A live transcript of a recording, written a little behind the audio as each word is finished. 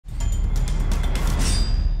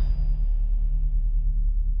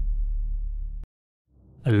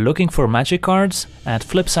Looking for magic cards? At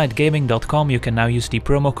flipsidegaming.com you can now use the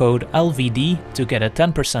promo code LVD to get a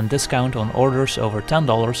 10% discount on orders over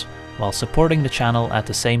 $10 while supporting the channel at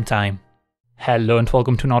the same time. Hello and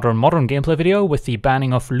welcome to another modern gameplay video. With the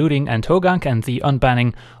banning of Looting and Hogak and the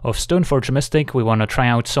unbanning of Stoneforge Mystic, we want to try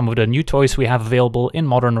out some of the new toys we have available in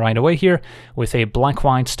Modern right away here, with a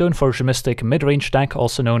black-white Stoneforge Mystic mid-range deck,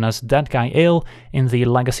 also known as Dead Guy Ale in the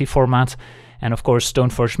Legacy format. And of course,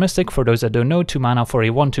 Stoneforge Mystic, for those that don't know, 2 mana for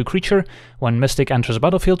a 1/2 creature. When Mystic enters the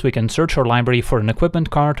battlefield, we can search our library for an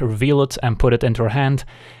equipment card, reveal it, and put it into our hand.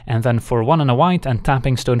 And then for 1 and a white and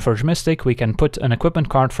tapping Stoneforge Mystic, we can put an equipment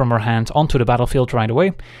card from our hand onto the battlefield right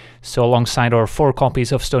away. So alongside our 4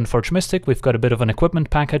 copies of Stoneforge Mystic, we've got a bit of an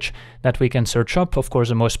equipment package that we can search up. Of course,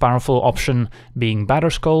 the most powerful option being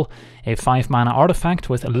Batterskull, a 5 mana artifact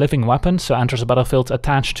with a living weapon, so enters the battlefield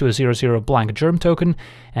attached to a 0/0 black germ token,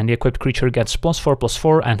 and the equipped creature gets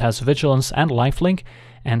 +4/+4 and has vigilance and lifelink.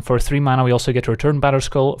 And for 3 mana we also get to return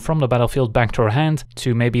Batterskull from the battlefield back to our hand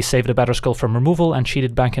to maybe save the Batterskull from removal and cheat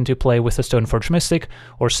it back into play with the Stoneforge Mystic,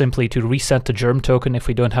 or simply to reset the germ token if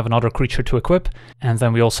we don't have another creature to equip. And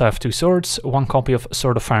then we also have 2 swords, 1 copy of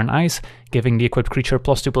Sword of Fire and Ice, giving the equipped creature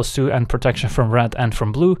 +2/+2 and protection from red and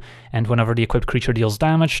from blue, and whenever the equipped creature deals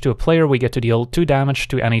damage to a player we get to deal 2 damage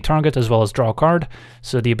to any target as well as draw a card.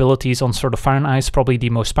 So the abilities on Sword of Fire and Ice probably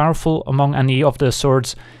the most powerful among any of the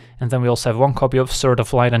swords. And then we also have 1 copy of Sword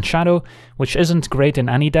of Light and Shadow, which isn't great in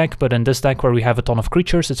any deck, but in this deck where we have a ton of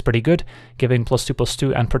creatures, it's pretty good, giving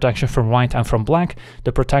 +2/+2 and protection from white and from black.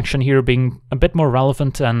 The protection here being a bit more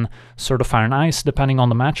relevant than Sword of Fire and Ice, depending on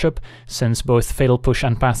the matchup, since both Fatal Push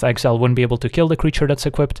and Path Exile wouldn't be able to kill the creature that's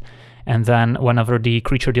equipped. And then whenever the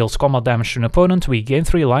creature deals combat damage to an opponent, we gain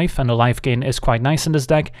 3 life, and the life gain is quite nice in this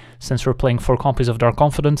deck, since we're playing 4 copies of Dark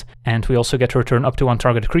Confidant, and we also get to return up to 1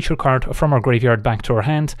 target creature card from our graveyard back to our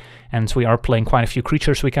hand, and we are playing quite a few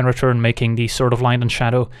creatures we can return, making the Sword of Light and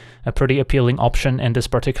Shadow a pretty appealing option in this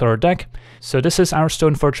particular deck. So this is our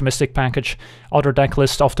Stoneforge Mystic package. Other deck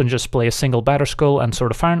lists often just play a single Batterskull and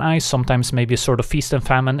Sword of Fire and Ice, sometimes maybe a Sword of Feast and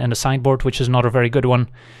Famine in the sideboard, which is not a very good one,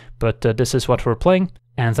 but this is what we're playing.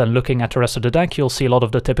 And then looking at the rest of the deck, you'll see a lot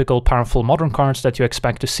of the typical powerful modern cards that you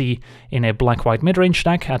expect to see in a black-white mid-range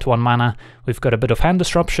deck. At 1 mana, we've got a bit of Hand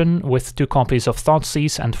Disruption with 2 copies of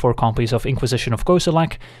Thoughtseize and 4 copies of Inquisition of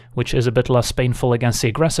Kozilek, which is a bit less painful against the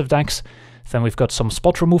aggressive decks. Then we've got some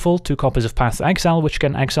spot removal, 2 copies of Path Exile, which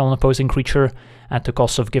can exile an opposing creature at the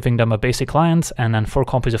cost of giving them a basic land, and then 4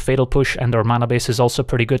 copies of Fatal Push, and our mana base is also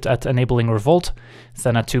pretty good at enabling Revolt.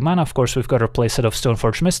 Then at 2 mana, of course, we've got our playset of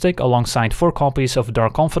Stoneforge Mystic, alongside 4 copies of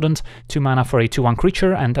Dark Confidant, 2 mana for a 2/1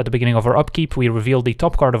 creature, and at the beginning of our upkeep, we reveal the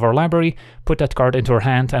top card of our library, put that card into our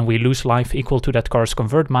hand, and we lose life equal to that card's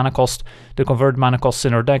convert mana cost. The convert mana costs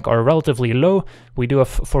in our deck are relatively low. We do have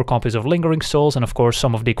 4 copies of Lingering Souls, and of course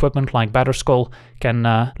some of the equipment like Batterskull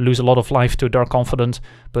can lose a lot of life to Dark Confidant,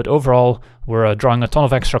 but overall we're drawing a ton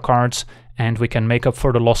of extra cards, and we can make up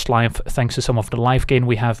for the lost life thanks to some of the life gain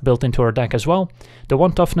we have built into our deck as well. The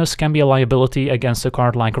 1 toughness can be a liability against a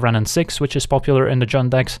card like Renin 6, which is popular in the Jund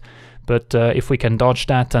decks, but if we can dodge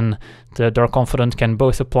that, then the Dark Confidant can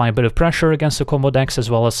both apply a bit of pressure against the combo decks as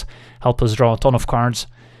well as help us draw a ton of cards.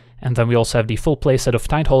 And then we also have the full playset of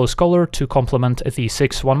Tidehollow Scholar to complement the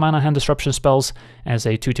 6 1-mana Hand Disruption spells. As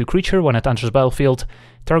a 2/2 creature, when it enters the battlefield,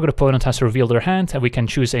 target opponent has to reveal their hand, and we can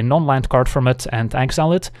choose a non-land card from it and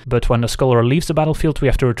exile it. But when the Scholar leaves the battlefield, we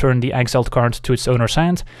have to return the exiled card to its owner's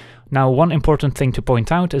hand. Now, one important thing to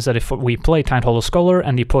point out is that if we play Tidehollow Scholar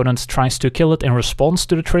and the opponent tries to kill it in response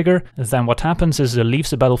to the trigger, then what happens is the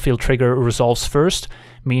leaves the battlefield trigger resolves first,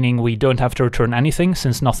 meaning we don't have to return anything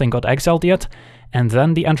since nothing got exiled yet. And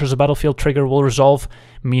then the enters the battlefield trigger will resolve,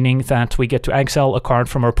 meaning that we get to exile a card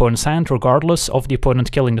from our opponent's hand regardless of the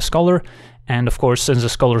opponent killing the Scholar. And of course, since the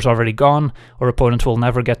Scholar's already gone, our opponent will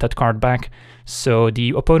never get that card back. So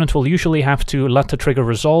the opponent will usually have to let the trigger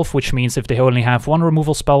resolve, which means if they only have 1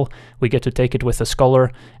 removal spell, we get to take it with the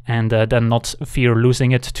Scholar, and then not fear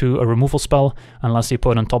losing it to a removal spell, unless the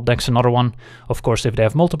opponent top decks another one. Of course, if they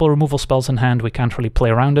have multiple removal spells in hand, we can't really play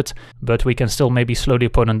around it, but we can still maybe slow the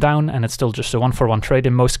opponent down, and it's still just a 1-for-1 trade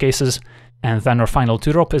in most cases. And then our final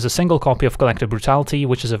 2-drop is a single copy of Collective Brutality,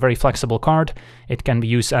 which is a very flexible card. It can be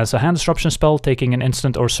used as a Hand Disruption spell, taking an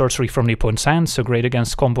instant or sorcery from the opponent's hand, so great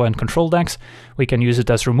against combo and control decks. We can use it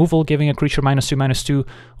as removal, giving a creature -2/-2,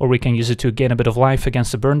 or we can use it to gain a bit of life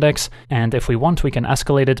against the burn decks, and if we want, we can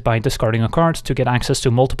escalate it by discarding a card to get access to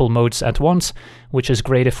multiple modes at once, which is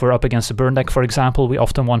great if we're up against a burn deck, for example. We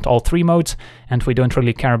often want all 3 modes, and we don't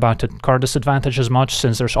really care about the card disadvantage as much,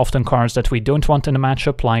 since there's often cards that we don't want in a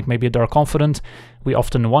matchup, like maybe a Dark Confidant Confident, we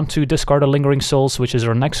often want to discard a Lingering Souls, which is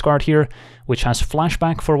our next card here, which has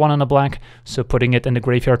flashback for 1 and a black, so putting it in the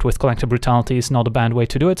graveyard with Collective Brutality is not a bad way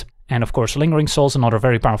to do it. And of course, Lingering Souls, another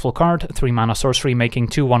very powerful card, 3 mana sorcery, making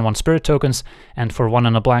 2 1/1 spirit tokens, and for 1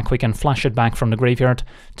 and a black we can flash it back from the graveyard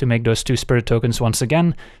to make those 2 spirit tokens once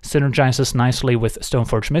again. Synergizes nicely with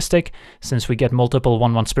Stoneforge Mystic, since we get multiple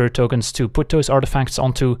 1/1 spirit tokens to put those artifacts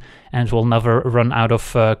onto, and we'll never run out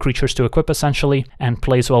of creatures to equip essentially, and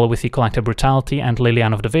plays well with the Collective Brutality and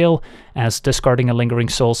Liliana of the Veil, as discarding a Lingering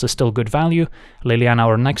Souls is still good value. Liliana,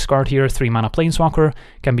 our next card here, 3 mana Planeswalker,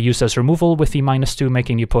 can be used as removal with the -2,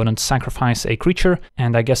 making the opponent sacrifice a creature,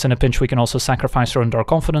 and I guess in a pinch we can also sacrifice our Undark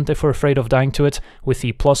Confident if we're afraid of dying to it. With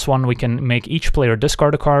the +1 we can make each player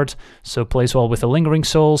discard a card, so plays well with the Lingering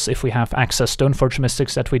Souls. If we have access Stoneforge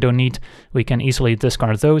Mystics that we don't need, we can easily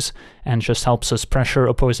discard those, and just helps us pressure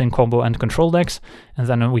opposing combo and control decks. And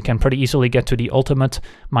then we can pretty easily get to the ultimate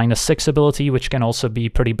 -6 ability, which can also be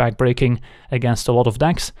pretty backbreaking against a lot of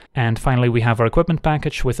decks. And finally we have our equipment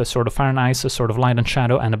package with a Sword of Fire and Ice, a Sword of Light and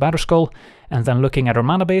Shadow, and a Batterskull. And then looking at our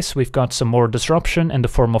mana base, we've got some more disruption in the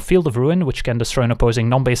form of Field of Ruin, which can destroy an opposing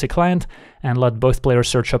non-basic land and let both players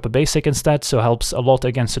search up a basic instead, so helps a lot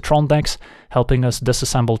against the Tron decks, helping us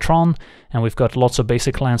disassemble Tron. And we've got lots of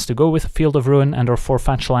basic lands to go with Field of Ruin, and our 4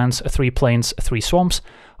 fetch lands, 3 plains, 3 swamps,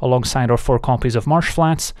 alongside our 4 copies of Marsh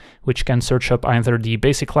Flats, which can search up either the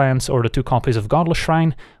basic lands or the 2 copies of Godless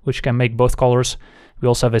Shrine, which can make both colors. We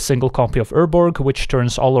also have a single copy of Urborg, which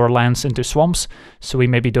turns all our lands into swamps, so we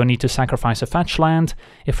maybe don't need to sacrifice a fetch land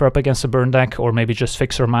if we're up against a burn deck, or maybe just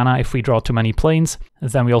fix our mana if we draw too many plains.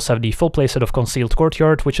 Then we also have the full playset of Concealed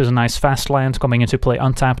Courtyard, which is a nice fast land coming into play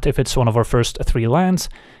untapped if it's one of our first 3 lands.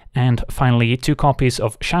 And finally, 2 copies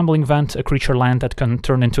of Shambling Vent, a creature land that can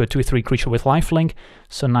turn into a 2/3 creature with lifelink,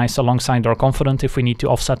 so nice alongside our Confident if we need to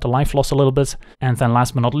offset the life loss a little bit. And then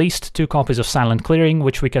last but not least, 2 copies of Silent Clearing,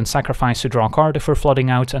 which we can sacrifice to draw a card if we're flooding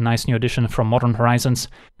out, a nice new addition from Modern Horizons.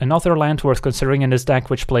 Another land worth considering in this deck,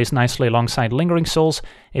 which plays nicely alongside Lingering Souls,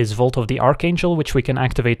 is Vault of the Archangel, which we can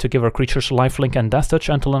activate to give our creatures lifelink and Death Touch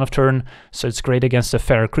until end of turn, so it's great against the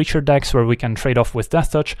fair creature decks where we can trade off with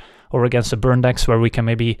Death Touch, or against the burn decks where we can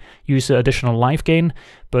maybe use the additional life gain.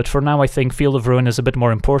 But for now I think Field of Ruin is a bit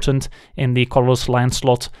more important in the colorless land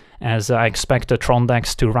slot, as I expect the Tron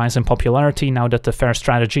decks to rise in popularity now that the fair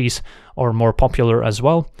strategies are more popular as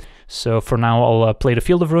well. So for now I'll play the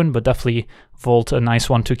Field of Ruin, but definitely Vault a nice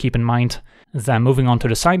one to keep in mind. Then moving on to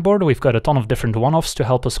the sideboard, we've got a ton of different one-offs to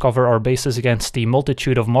help us cover our bases against the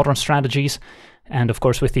multitude of modern strategies. And of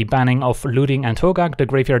course with the banning of Looting and Hogak, the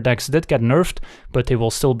graveyard decks did get nerfed, but they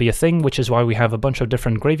will still be a thing, which is why we have a bunch of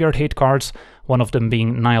different graveyard hate cards, one of them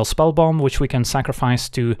being Nile Spellbomb, which we can sacrifice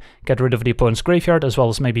to get rid of the opponent's graveyard, as well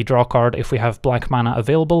as maybe draw a card if we have black mana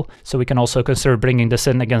available. So we can also consider bringing this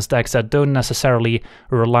in against decks that don't necessarily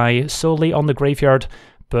rely solely on the graveyard,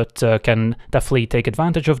 but can definitely take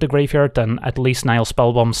advantage of the graveyard. Then at least Nile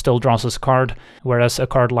Spellbomb still draws us a card, whereas a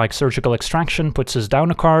card like Surgical Extraction puts us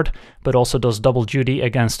down a card, but also does double duty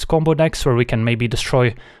against combo decks where we can maybe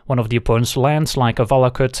destroy one of the opponent's lands like a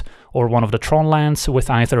Valakut or one of the Tron lands with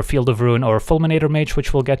either Field of Ruin or Fulminator Mage,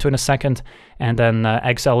 which we'll get to in a second, and then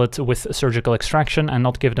exile it with Surgical Extraction and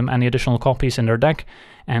not give them any additional copies in their deck.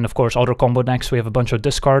 And of course other combo decks, we have a bunch of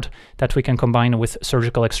discard that we can combine with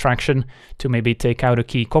Surgical Extraction to maybe take out a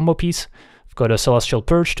key combo piece. We've got a Celestial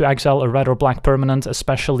Purge to exile a red or black permanent,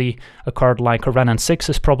 especially a card like Renan 6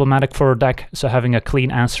 is problematic for our deck, so having a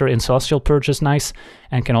clean answer in Celestial Purge is nice,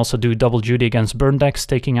 and can also do double duty against burn decks,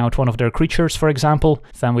 taking out one of their creatures, for example.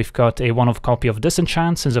 Then we've got a one-off copy of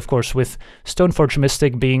Disenchant, since of course with Stoneforge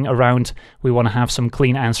Mystic being around, we want to have some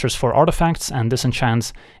clean answers for artifacts, and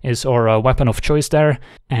Disenchant is our weapon of choice there.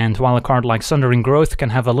 And while a card like Sundering Growth can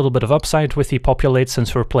have a little bit of upside with the Populate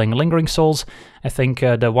since we're playing Lingering Souls, I think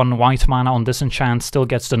the 1 white mana on Disenchant still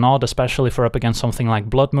gets the nod, especially if we're up against something like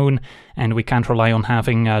Blood Moon, and we can't rely on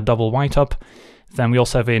having double white up. Then we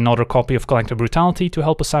also have another copy of Collective Brutality to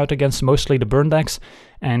help us out against mostly the burn decks,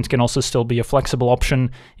 and can also still be a flexible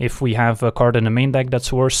option if we have a card in the main deck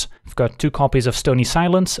that's worse. We've got 2 copies of Stony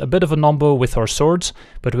Silence, a bit of a nombo with our swords,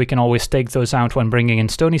 but we can always take those out when bringing in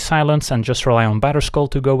Stony Silence and just rely on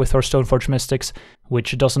Batterskull to go with our Stoneforge Mystics,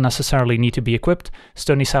 which doesn't necessarily need to be equipped.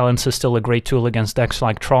 Stony Silence is still a great tool against decks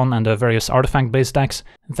like Tron and the various artifact-based decks.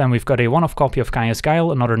 Then we've got a one-off copy of Kaya's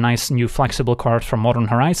Guile, another nice new flexible card from Modern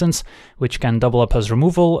Horizons, which can double up as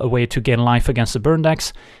removal, a way to gain life against the burn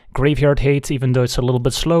decks. Graveyard Hate, even though it's a little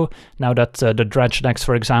bit slow. Now that the Dredge decks,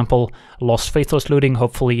 for example, lost Faithless Looting,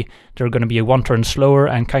 hopefully they're going to be a one turn slower,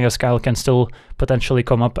 and Kaya's Guile can still potentially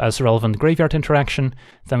come up as relevant graveyard interaction.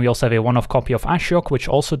 Then we also have a one-off copy of Ashiok, which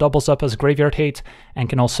also doubles up as Graveyard Hate, and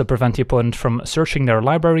can also prevent the opponent from searching their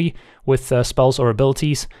library with spells or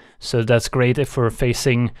abilities. So that's great if we're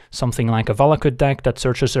facing something like a Valakut deck that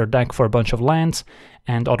searches their deck for a bunch of lands,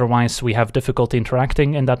 and otherwise we have difficulty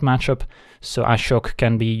interacting in that matchup, so Ashiok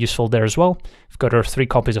can be useful there as well. We've got our 3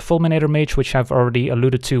 copies of Fulminator Mage, which I've already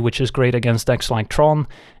alluded to, which is great against decks like Tron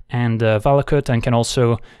and Valakut, and can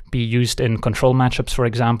also be used in control matchups, for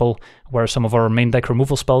example, where some of our main deck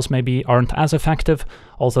removal spells maybe aren't as effective,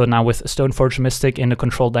 although now with Stoneforge Mystic in the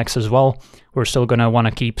control decks as well, we're still going to want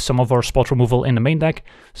to keep some of our spot removal in the main deck,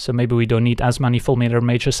 so maybe we don't need as many Fulminator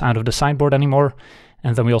Mages out of the sideboard anymore.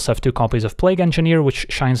 And then we also have 2 copies of Plague Engineer, which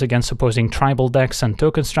shines against opposing tribal decks and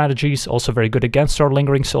token strategies, also very good against our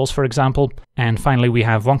Lingering Souls, for example. And finally we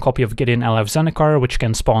have 1 copy of Gideon LF Zendikar, which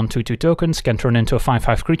can spawn 2/2 tokens, can turn into a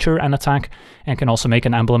 5/5 creature and attack, and can also make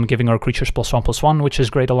an emblem giving our creatures +1/+1, which is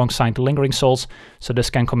great alongside the Lingering Souls. So this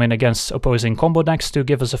can come in against opposing combo decks to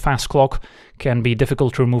give us a fast clock, can be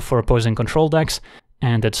difficult to remove for opposing control decks.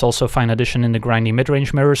 And it's also a fine addition in the grindy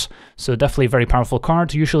midrange mirrors, so definitely a very powerful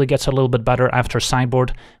card. Usually gets a little bit better after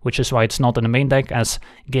sideboard, which is why it's not in the main deck, as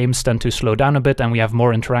games tend to slow down a bit and we have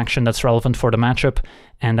more interaction that's relevant for the matchup,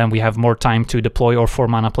 and then we have more time to deploy our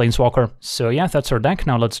 4-mana Planeswalker. So yeah, that's our deck.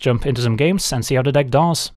 Now let's jump into some games and see how the deck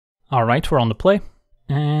does. Alright, we're on the play,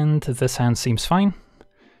 and this hand seems fine.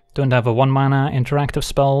 Don't have a 1-mana interactive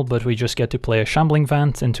spell, but we just get to play a Shambling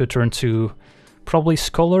Vent into turn 2. Probably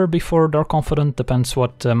Scholar before Dark Confidant, depends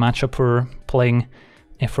what matchup we're playing.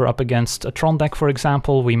 If we're up against a Tron deck, for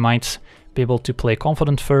example, we might be able to play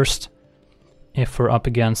Confidant first. If we're up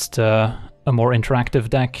against a more interactive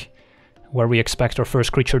deck, where we expect our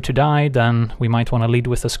first creature to die, then we might want to lead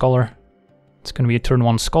with a Scholar. It's going to be a turn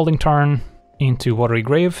 1 Scalding Tarn into Watery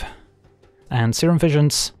Grave and Serum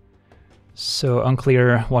Visions. So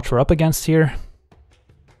unclear what we're up against here.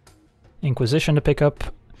 Inquisition to pick up.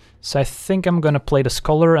 So I think I'm gonna play the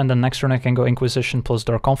Scholar, and then next turn I can go Inquisition plus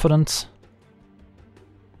Dark Confidant.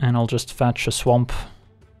 And I'll just fetch a Swamp.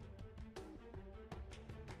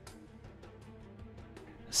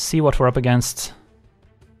 See what we're up against.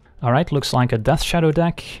 Alright, looks like a Death Shadow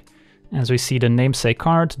deck. As we see the namesake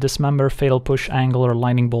card, Dismember, Fatal Push, Angler,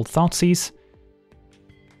 Lightning Bolt, Thoughtseize.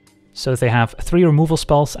 So they have 3 removal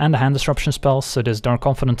spells and a hand disruption spell, so this Dark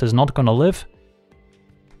Confidant is not gonna live.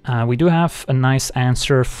 We do have a nice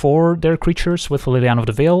answer for their creatures with Liliana of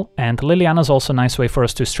the Veil, and Liliana is also a nice way for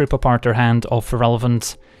us to strip apart their hand of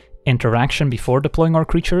relevant interaction before deploying our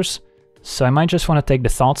creatures. So I might just want to take the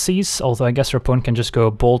Thoughtseize, although I guess our opponent can just go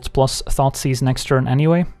Bolt plus Thoughtseize next turn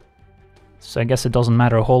anyway. So I guess it doesn't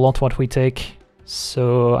matter a whole lot what we take.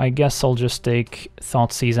 So I guess I'll just take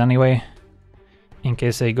Thoughtseize anyway, in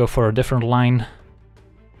case they go for a different line.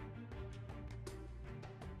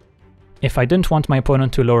 If I didn't want my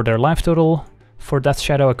opponent to lower their life total, for Death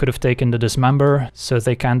Shadow I could have taken the Dismember, so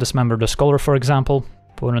they can Dismember the Scholar, for example.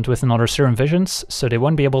 Opponent with another Serum Visions, so they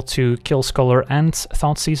won't be able to kill Scholar and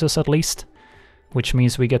Thoughtseize us at least, which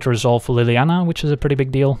means we get to resolve Liliana, which is a pretty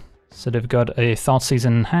big deal. So they've got a Thoughtseize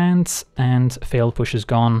in hand, and Fail Push is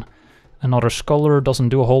gone. Another Scholar doesn't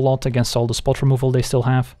do a whole lot against all the spot removal they still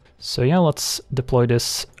have. So yeah, let's deploy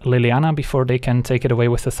this Liliana before they can take it away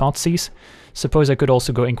with the Thoughtseize. Suppose I could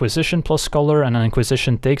also go Inquisition plus Scholar, and then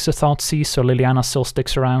Inquisition takes the Thoughtseize, so Liliana still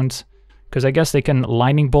sticks around. Because I guess they can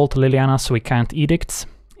Lightning Bolt Liliana, so we can't Edict.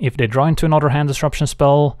 If they draw into another hand disruption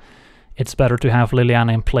spell, it's better to have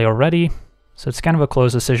Liliana in play already. So it's kind of a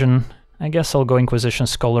close decision. I guess I'll go Inquisition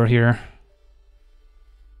Scholar here.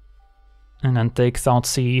 And then take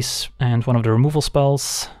Thoughtseize and one of the removal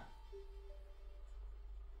spells.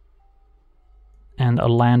 And a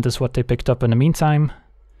land is what they picked up in the meantime.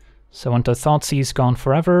 So I want the Thoughtseize gone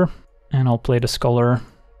forever, and I'll play the Scholar.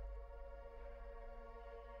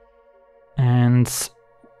 And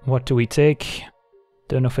what do we take?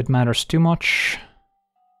 Don't know if it matters too much.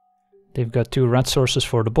 They've got 2 red sources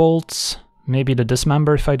for the bolts. Maybe the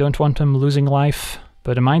Dismember if I don't want them losing life.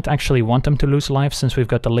 But I might actually want them to lose life since we've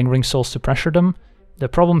got the Lingering Souls to pressure them. The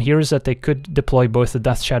problem here is that they could deploy both the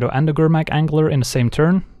Death Shadow and the Gurmag Angler in the same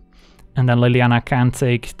turn. And then Liliana can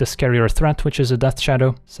take the scarier threat, which is a Death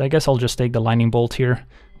Shadow. So I guess I'll just take the Lightning Bolt here,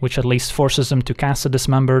 which at least forces them to cast a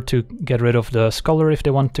Dismember to get rid of the Scholar if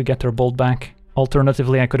they want to get their Bolt back.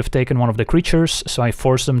 Alternatively, I could have taken one of the creatures, so I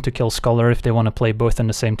force them to kill Scholar if they want to play both in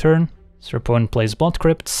the same turn. So opponent plays Blood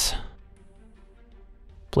Crypts,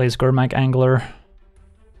 plays Gurmag Angler,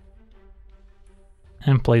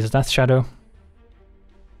 and plays Death Shadow,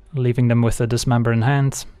 leaving them with a Dismember in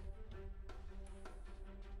hand.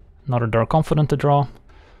 Another Dark Confidant to draw,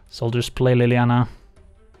 so I'll just play Liliana,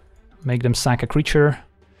 make them sack a creature,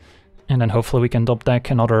 and then hopefully we can top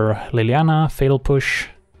deck another Liliana, Fatal Push,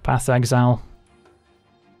 Path to Exile,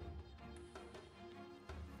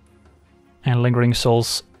 and Lingering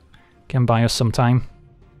Souls can buy us some time.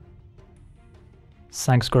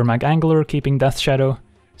 Sacks Gurmag Angler, keeping Death Shadow.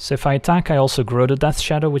 So if I attack, I also grow the Death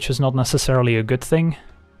Shadow, which is not necessarily a good thing,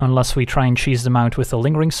 unless we try and cheese them out with the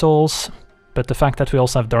Lingering Souls. But the fact that we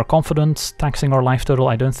also have Dark Confidence, taxing our life total,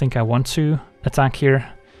 I don't think I want to attack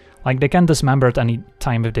here. Like, they can dismember at any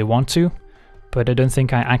time if they want to, but I don't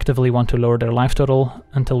think I actively want to lower their life total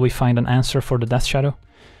until we find an answer for the Death Shadow.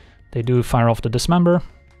 They do fire off the Dismember.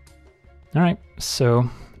 Alright, so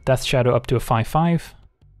Death Shadow up to a 5/5.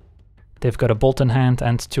 They've got a Bolt in hand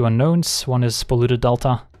and 2 unknowns. One is Polluted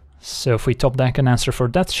Delta. So if we top deck an answer for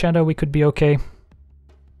Death Shadow, we could be okay.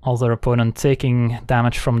 Other opponent taking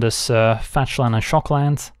damage from this Fetch Land and Shock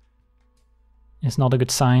Land is not a good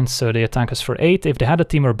sign, so they attack us for 8. If they had a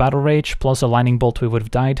Temur Battle Rage plus a Lightning Bolt, we would have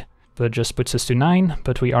died, but it just puts us to 9.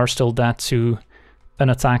 But we are still dead to an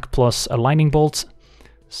attack plus a Lightning Bolt,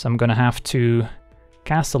 so I'm gonna have to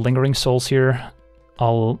cast the Lingering Souls here.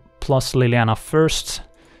 I'll plus Liliana first.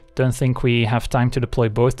 Don't think we have time to deploy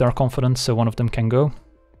both Dark Confidence, so one of them can go.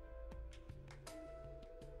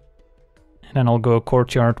 And then I'll go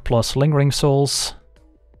Courtyard plus Lingering Souls.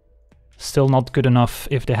 Still not good enough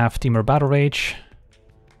if they have Temur Battle Rage.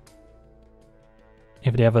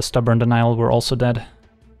 If they have a Stubborn Denial, we're also dead.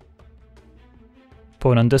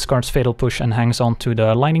 Opponent discards Fatal Push and hangs on to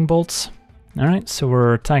the Lightning Bolts. Alright, so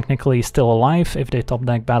we're technically still alive. If they top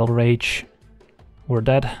deck Battle Rage, we're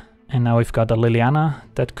dead. And now we've got a Liliana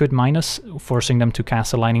that could mine us, forcing them to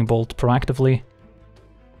cast a Lightning Bolt proactively.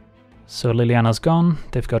 So Liliana's gone,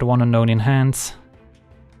 they've got 1 unknown in hand.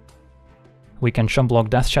 We can chump block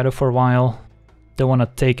Death Shadow for a while. Don't want to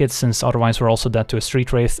take it since otherwise we're also dead to a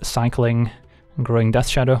Street Wraith, cycling and growing Death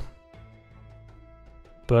Shadow.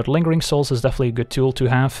 But Lingering Souls is definitely a good tool to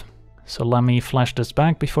have. So let me flash this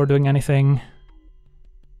back before doing anything.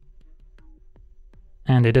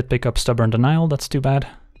 And they did pick up Stubborn Denial, that's too bad.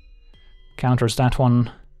 Counters that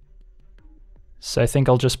one. So I think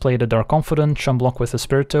I'll just play the Dark Confidant, chump block with a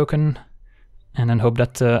Spirit Token, and then hope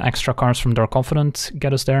that the extra cards from Dark Confidant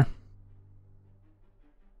get us there.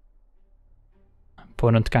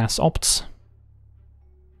 Opponent casts Opts.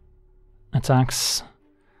 Attacks.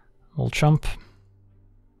 We'll chump.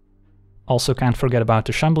 Also can't forget about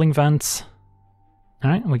the Shambling Vent.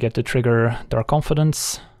 Alright, we get to trigger Dark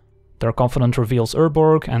Confidence. Dark Confidant reveals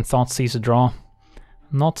Urborg and Thoughtseize a draw.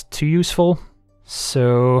 Not too useful.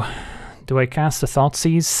 So, do I cast a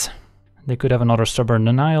Thoughtseize? They could have another Stubborn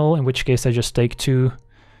Denial, in which case I just take 2.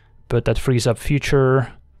 But that frees up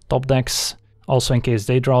future top decks. Also in case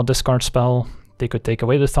they draw a discard spell, they could take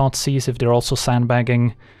away the Thoughtseize if they're also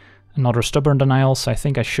sandbagging another Stubborn Denial, so I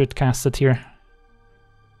think I should cast it here.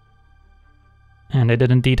 And they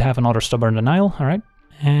did indeed have another Stubborn Denial, alright.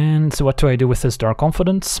 And so what do I do with this Dark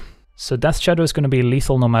Confidence? So Death Shadow is going to be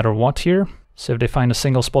lethal no matter what here. So if they find a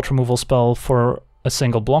single spot removal spell for a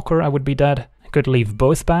single blocker, I would be dead. I could leave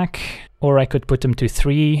both back, or I could put them to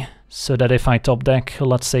 3, so that if I top deck,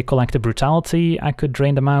 let's say Collective Brutality, I could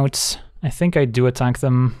drain them out. I think I do attack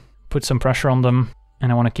them, put some pressure on them,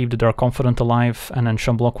 and I want to keep the Dark Confidant alive, and then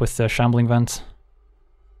chump block with the Shambling Vent.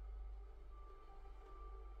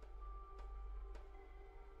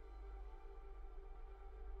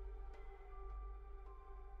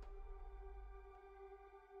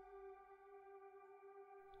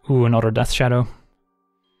 Ooh, another Death Shadow.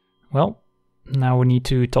 Well, now we need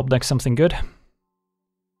to top deck something good.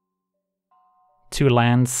 2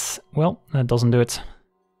 lands. Well, that doesn't do it.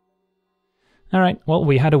 Alright, well,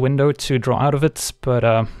 we had a window to draw out of it,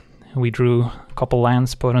 but we drew a couple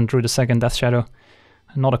lands, opponent drew the second Death Shadow.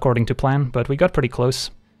 Not according to plan, but we got pretty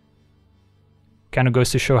close. Kind of goes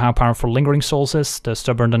to show how powerful Lingering Souls is. The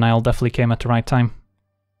Stubborn Denial definitely came at the right time.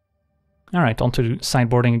 Alright, on to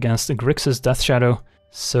sideboarding against Grixis Death Shadow.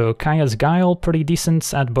 So Kaya's Guile, pretty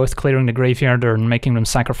decent at both clearing the graveyard and making them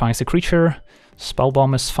sacrifice a creature.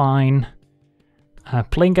 Spellbomb is fine.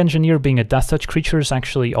 Plague Engineer being a Death Touch creature is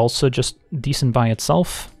actually also just decent by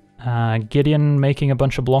itself. Gideon making a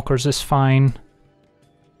bunch of blockers is fine.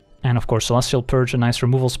 And of course Celestial Purge, a nice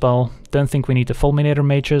removal spell. Don't think we need the Fulminator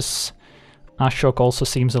Mages. Ashok also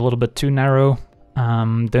seems a little bit too narrow.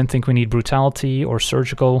 Don't think we need Brutality or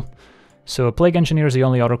Surgical. So Plague Engineer is the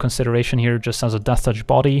only other consideration here, just as a Death Touch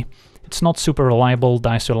body. It's not super reliable,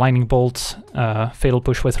 dies to Lightning Bolt, Fatal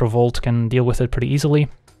Push with Revolt can deal with it pretty easily.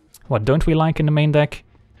 What don't we like in the main deck?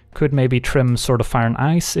 Could maybe trim Sword of Fire and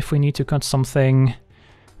Ice if we need to cut something.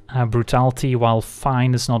 Brutality, while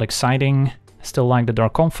fine, is not exciting. Still like the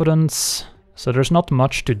Dark Confidence. So there's not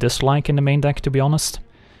much to dislike in the main deck, to be honest.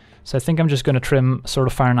 So I think I'm just going to trim Sword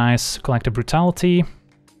of Fire and Ice, collect a Brutality.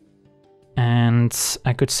 And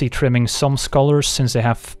I could see trimming some Scholars, since they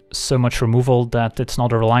have so much removal that it's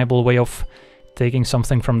not a reliable way of taking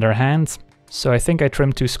something from their hand. So I think I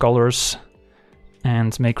trim 2 Scholars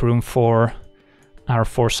and make room for our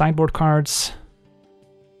 4 sideboard cards.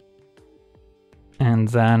 And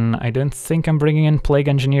then I don't think I'm bringing in Plague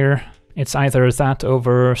Engineer. It's either that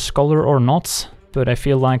over Scholar or not, but I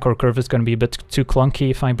feel like our curve is going to be a bit too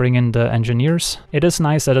clunky if I bring in the Engineers. It is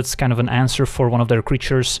nice that it's kind of an answer for one of their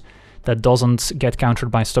creatures that doesn't get countered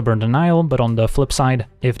by Stubborn Denial, but on the flip side,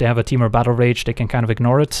 if they have a Temur Battle Rage, they can kind of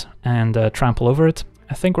ignore it and trample over it.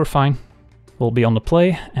 I think we're fine. We'll be on the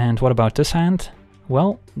play, and what about this hand?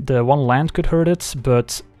 Well, the 1 land could hurt it,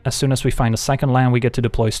 but as soon as we find a second land, we get to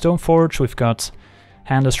deploy Stoneforge. We've got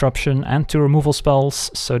Hand Disruption and 2 removal spells,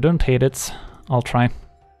 so don't hate it. I'll try.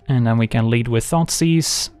 And then we can lead with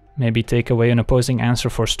Thoughtseize, maybe take away an opposing answer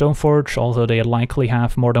for Stoneforge, although they likely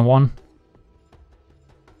have more than 1.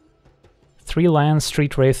 3 lands,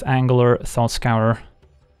 Street Wraith, Angler, Thought Scour.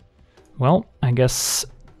 Well, I guess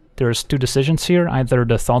there's 2 decisions here, either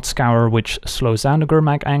the Thought Scour, which slows down the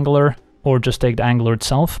Gurmag Angler, or just take the Angler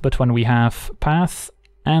itself, but when we have Path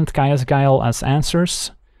and Kaya's Guile as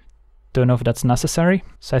answers, don't know if that's necessary.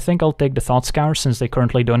 So I think I'll take the Thought Scour, since they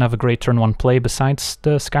currently don't have a great turn 1 play besides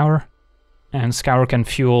the Scour. And Scour can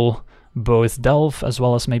fuel both Delve as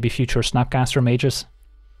well as maybe future Snapcaster mages.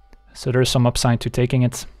 So there's some upside to taking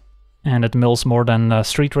it. And it mills more than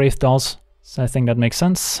Street Wraith does, so I think that makes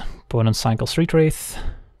sense. Opponent cycle Street Wraith.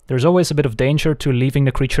 There's always a bit of danger to leaving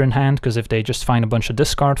the creature in hand, because if they just find a bunch of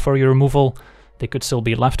discard for your removal, they could still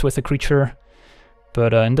be left with the creature.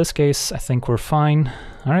 But in this case, I think we're fine.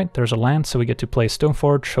 Alright, there's a land, so we get to play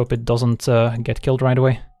Stoneforge. Hope it doesn't get killed right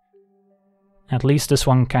away. At least this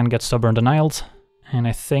one can get Stubborn Denialed. And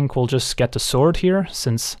I think we'll just get the Sword here,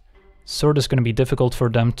 since Sword is going to be difficult for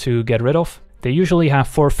them to get rid of. They usually have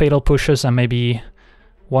 4 Fatal Pushes and maybe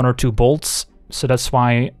 1 or 2 Bolts, so that's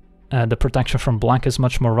why the protection from black is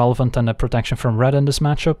much more relevant than the protection from red in this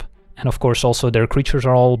matchup. And of course also their creatures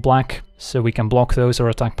are all black, so we can block those or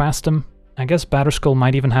attack past them. I guess Batterskull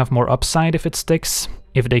might even have more upside if it sticks.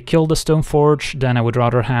 If they kill the Stoneforge, then I would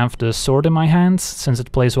rather have the Sword in my hands, since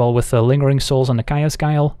it plays well with the Lingering Souls and the Kaya's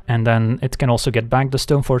Guile, and then it can also get back the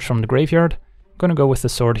Stoneforge from the graveyard. I'm gonna go with the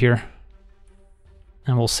Sword here.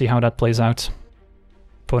 And we'll see how that plays out.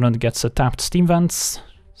 Opponent gets a tapped Steam Vents,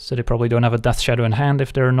 so they probably don't have a Death Shadow in hand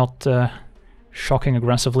if they're not shocking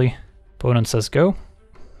aggressively. Opponent says go.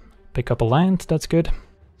 Pick up a land, that's good.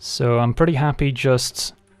 So I'm pretty happy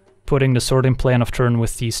just putting the Sword in play end of turn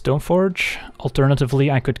with the Stoneforge. Alternatively,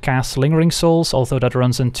 I could cast Lingering Souls, although that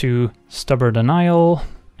runs into Stubborn Denial,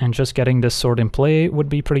 and just getting this Sword in play would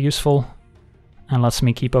be pretty useful. And lets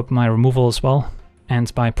me keep up my removal as well.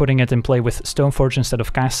 And by putting it in play with Stoneforge instead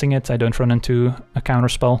of casting it, I don't run into a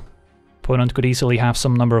counterspell. Opponent could easily have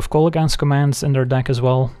some number of Kolaghan's commands in their deck as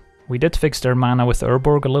well. We did fix their mana with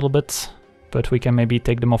Urborg a little bit, but we can maybe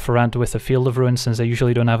take them off red with a Field of Ruin, since they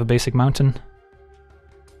usually don't have a basic mountain.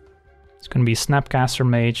 It's going to be Snapcaster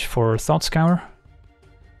Mage for Thought Scour.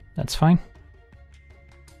 That's fine.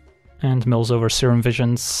 And mills over Serum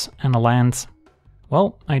Visions and a land.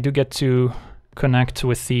 Well, I do get to connect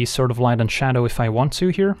with the Sword of Light and Shadow if I want to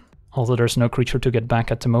here, although there's no creature to get back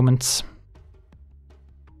at the moment.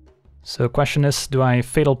 So question is, do I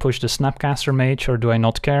Fatal Push the Snapcaster Mage or do I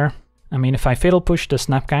not care? I mean, if I Fatal Push the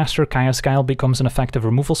Snapcaster, Kaya's Guile becomes an effective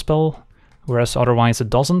removal spell, whereas otherwise it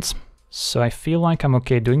doesn't. So I feel like I'm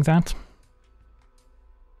okay doing that.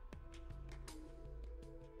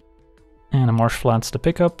 And a Marsh Flats to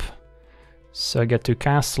pick up. So I get to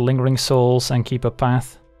cast Lingering Souls and keep a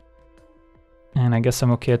path. And I guess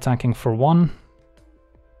I'm okay attacking for 1.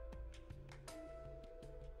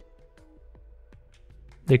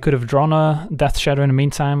 They could have drawn a Death Shadow in the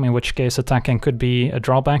meantime, in which case attacking could be a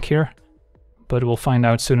drawback here. But we'll find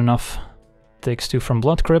out soon enough. Takes 2 from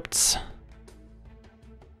Blood Crypts.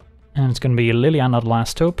 And it's going to be Liliana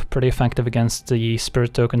Last Hope, pretty effective against the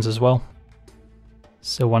Spirit tokens as well.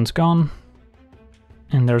 So 1's gone.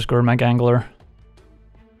 And there's Gurmag Angler.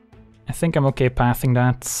 I think I'm okay pathing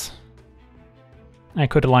that. I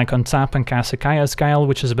could like untap and cast a Kaya's Guile,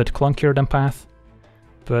 which is a bit clunkier than path,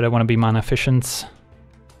 but I want to be mana efficient.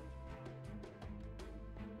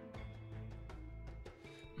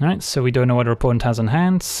 Alright, so we don't know what our opponent has in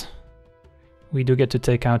hand. We do get to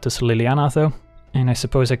take out this Liliana though. And I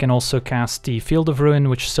suppose I can also cast the Field of Ruin,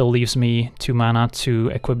 which still leaves me 2 mana to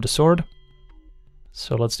equip the sword.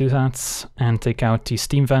 So let's do that, and take out the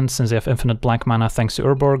Steam Vent since they have infinite black mana thanks to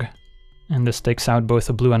Urborg. And this takes out both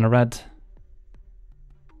a blue and a red.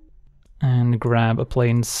 And grab a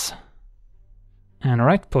Plains. And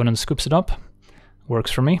alright, opponent scoops it up.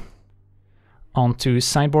 Works for me. On to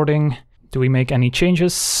sideboarding. Do we make any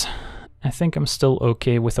changes? I think I'm still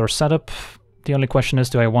okay with our setup. The only question is,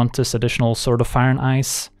 do I want this additional Sword of Fire and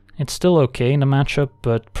Ice? It's still okay in the matchup,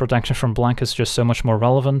 but protection from black is just so much more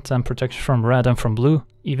relevant than protection from red and from blue,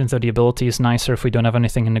 even though the ability is nicer if we don't have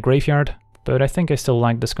anything in the graveyard. But I think I still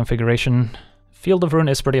like this configuration. Field of Ruin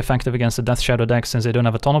is pretty effective against the Death Shadow deck since they don't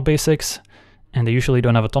have a ton of basics, and they usually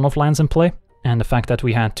don't have a ton of lands in play. And the fact that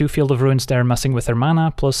we had 2 Field of Ruins there messing with their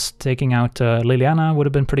mana, plus taking out Liliana would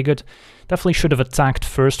have been pretty good. Definitely should have attacked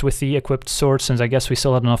first with the equipped sword, since I guess we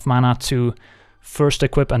still had enough mana to first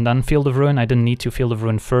equip and then Field of Ruin. I didn't need to Field of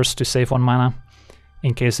Ruin first to save 1 mana,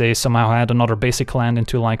 in case they somehow had another basic land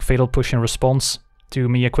into like Fatal Push in response to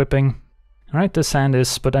me equipping. Alright, this hand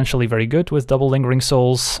is potentially very good with double Lingering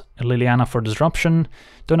Souls, Liliana for Disruption.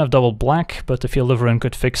 Don't have double black, but the Field of Ruin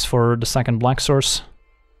could fix for the second black source.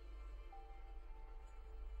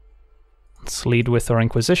 Let's lead with our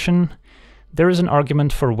Inquisition. There is an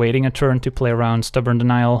argument for waiting a turn to play around Stubborn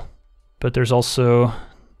Denial, but there's also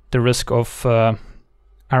the risk of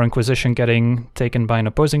our Inquisition getting taken by an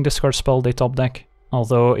opposing discard spell they top deck.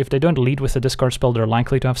 Although if they don't lead with a discard spell, they're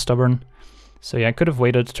likely to have Stubborn. So yeah, I could have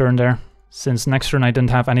waited a turn there. Since next turn I didn't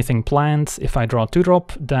have anything planned, if I draw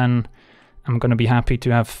 2-drop, then I'm gonna be happy to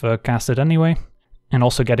have cast it anyway. And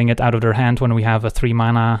also getting it out of their hand when we have a 3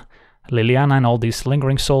 mana Liliana and all these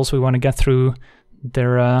Lingering Souls we want to get through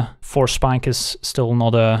their Force Spike is still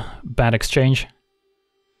not a bad exchange.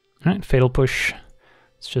 Alright, Fatal Push.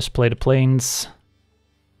 Let's just play the Plains.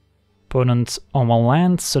 Opponent on 1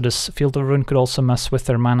 land, so this Field of Ruin could also mess with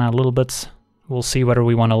their mana a little bit. We'll see whether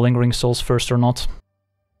we want a Lingering Souls first or not.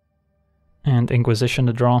 And Inquisition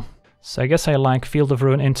to draw. So I guess I like Field of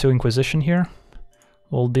Ruin into Inquisition here.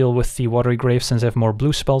 We'll deal with the Watery Grave since they have more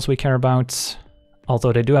blue spells we care about.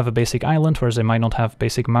 Although they do have a basic island, whereas they might not have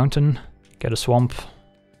basic mountain. Get a swamp.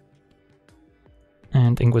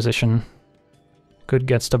 And Inquisition. Could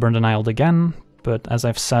get Stubborn Denialed again, but as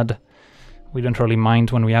I've said, we don't really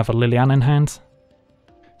mind when we have a Liliana in hand,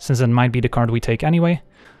 since it might be the card we take anyway.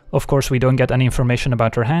 Of course, we don't get any information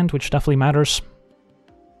about her hand, which definitely matters.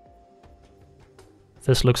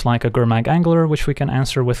 This looks like a Gurmag Angler, which we can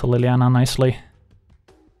answer with a Liliana nicely.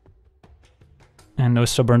 And no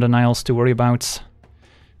Stubborn Denials to worry about.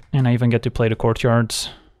 And I even get to play the Courtyard.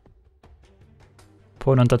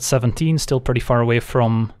 Opponent at 17, still pretty far away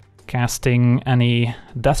from casting any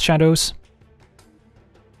Death Shadows.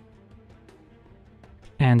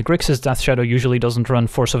 And Grixis Death Shadow usually doesn't run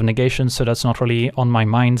Force of Negation, so that's not really on my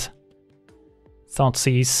mind.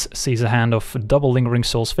 Thoughtseize sees a hand of double Lingering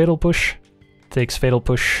Souls Fatal Push. Takes Fatal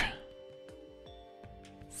Push.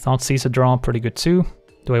 Thoughtseize a draw, pretty good too.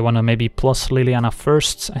 Do I want to maybe plus Liliana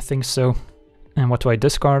first? I think so. And what do I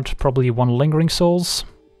discard? Probably 1 Lingering Souls.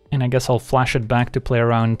 And I guess I'll flash it back to play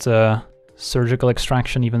around Surgical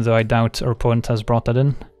Extraction, even though I doubt our opponent has brought that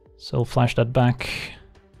in. So I'll flash that back.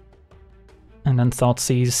 And then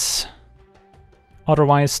Thoughtseize.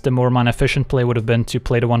 Otherwise, the more mana efficient play would have been to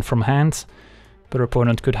play the one from hand, but our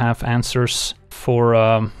opponent could have answers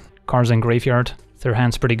for cards in graveyard. Their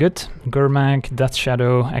hand's pretty good. Gurmag, Death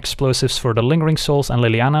Shadow, Explosives for the Lingering Souls, and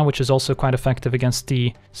Liliana, which is also quite effective against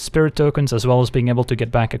the Spirit tokens, as well as being able to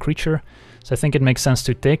get back a creature. So I think it makes sense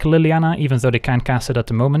to take Liliana, even though they can't cast it at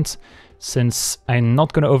the moment, since I'm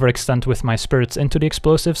not going to overextend with my Spirits into the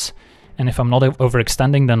Explosives. And if I'm not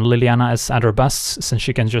overextending, then Liliana is at her best, since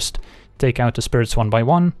she can just take out the Spirits 1 by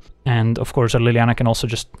 1. And of course, Liliana can also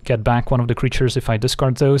just get back one of the creatures if I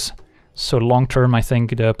discard those. So long term, I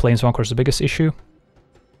think the Planeswalker is the biggest issue.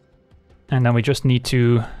 And then we just need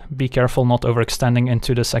to be careful not overextending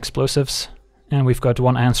into this Explosives. And we've got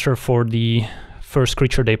one answer for the first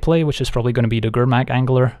creature they play, which is probably going to be the Gurmag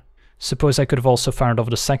Angler. Suppose I could have also fired off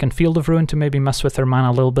the second Field of Ruin to maybe mess with their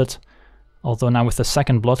mana a little bit. Although now with the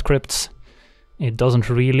second Blood Crypt, it doesn't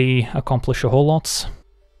really accomplish a whole lot.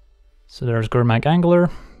 So there's Gurmag Angler.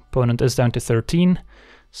 Opponent is down to 13.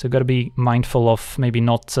 So gotta be mindful of maybe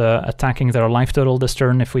not attacking their life total this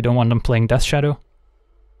turn if we don't want them playing Death Shadow.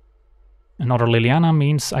 Another Liliana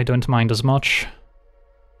means I don't mind as much.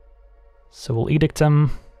 So we'll Edict him.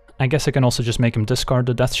 I guess I can also just make him discard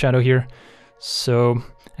the Death Shadow here. So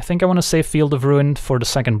I think I want to save Field of Ruin for the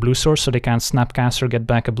second blue source so they can't Snapcast or get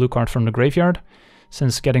back a blue card from the graveyard,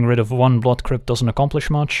 since getting rid of 1 Blood Crypt doesn't accomplish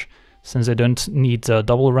much. since I don't need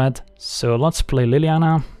double red. So let's play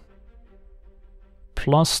Liliana.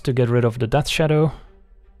 Plus to get rid of the Death Shadow.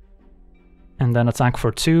 And then attack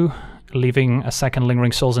for 2, leaving a second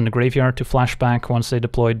Lingering Souls in the graveyard to flash back once they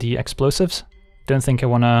deploy the explosives. Don't think I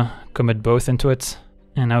want to commit both into it.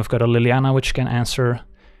 And now I've got a Liliana which can answer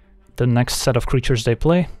the next set of creatures they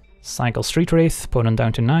play. Cycle Street Wraith, opponent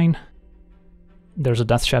down to 9. There's a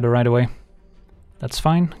Death Shadow right away. That's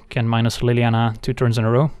fine, can minus Liliana 2 turns in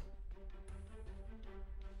a row.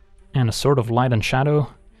 And a Sword of Light and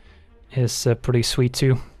Shadow is pretty sweet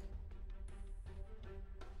too.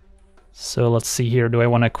 So let's see here, do I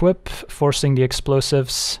want to equip, forcing the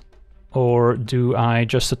explosives, or do I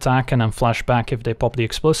just attack and then flash back if they pop the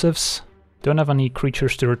explosives? Don't have any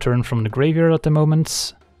creatures to return from the graveyard at the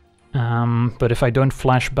moment, but if I don't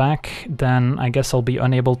flash back, then I guess I'll be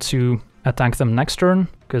unable to attack them next turn,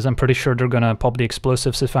 because I'm pretty sure they're gonna pop the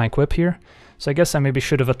explosives if I equip here. So I guess I maybe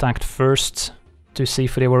should have attacked first to see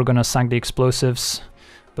if they were gonna sack the explosives.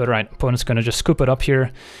 But right, opponent's gonna just scoop it up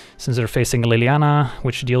here, since they're facing Liliana,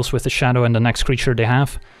 which deals with the Shadow and the next creature they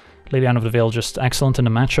have. Liliana of the Veil just excellent in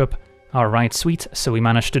the matchup. Alright, sweet, so we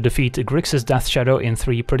managed to defeat Grixis Death Shadow in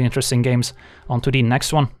 3 pretty interesting games. On to the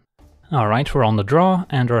next one. Alright, we're on the draw,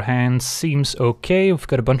 and our hand seems okay. We've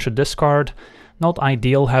got a bunch of discard. Not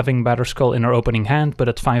ideal having Batterskull in our opening hand, but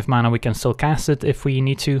at 5 mana we can still cast it if we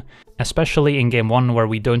need to. Especially in game 1 where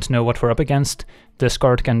we don't know what we're up against. This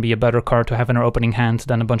card can be a better card to have in our opening hand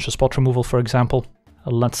than a bunch of spot removal, for example.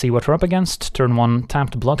 Let's see what we're up against. Turn 1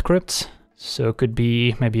 tapped Blood Crypt, so it could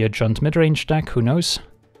be maybe a Junt midrange deck, who knows.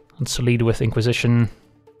 Let's lead with Inquisition.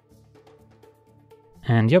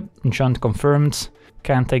 And yep, Junt confirmed.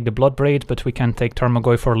 Can't take the Bloodbraid, but we can take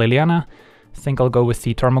Tarmogoyf or Liliana. I think I'll go with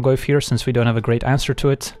the Tarmogoyf here, since we don't have a great answer to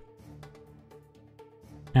it.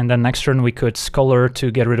 And then next turn we could Scholar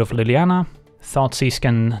to get rid of Liliana. Thoughtseize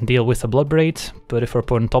can deal with the Bloodbraid, but if our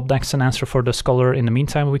opponent top decks an answer for the Scholar in the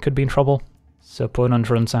meantime, we could be in trouble. So opponent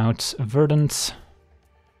runs out Verdant.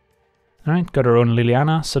 Alright, got our own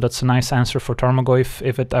Liliana, so that's a nice answer for Tarmogoyf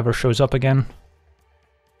if it ever shows up again.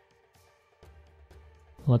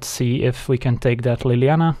 Let's see if we can take that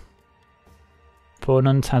Liliana.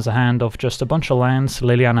 Opponent has a hand of just a bunch of lands,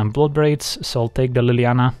 Liliana and Bloodbraids, so I'll take the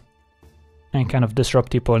Liliana and kind of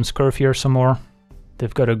disrupt the opponent's curve here some more.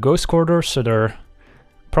 They've got a Ghost Quarter, so they're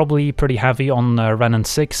probably pretty heavy on Ren and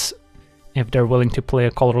 6 if they're willing to play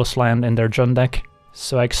a colorless land in their Jund deck.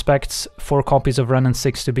 So I expect 4 copies of Ren and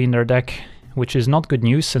 6 to be in their deck, which is not good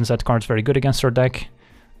news since that card's very good against our deck,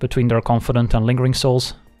 between their Confidant and Lingering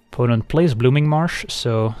Souls. Opponent plays Blooming Marsh,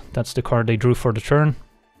 so that's the card they drew for the turn.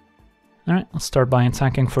 Alright, let's start by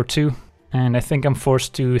attacking for 2. And I think I'm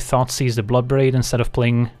forced to Thoughtseize the Bloodbraid instead of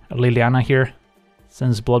playing Liliana here,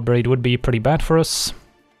 since Bloodbraid would be pretty bad for us.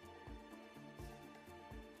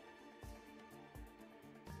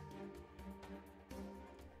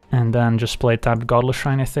 And then just play tapped Godless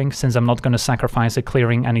Shrine, I think, since I'm not going to sacrifice a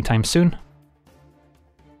clearing anytime soon.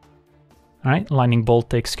 Alright, Lightning Bolt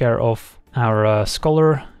takes care of our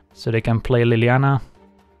Scholar, so they can play Liliana.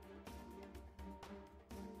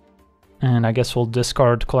 And I guess we'll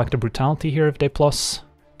discard Collective Brutality here if they plus,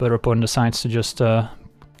 but our opponent decides to just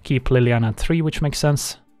keep Liliana at 3, which makes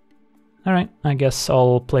sense. Alright, I guess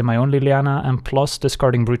I'll play my own Liliana and plus,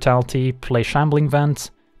 discarding Brutality, play Shambling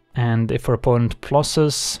Vent, and if our opponent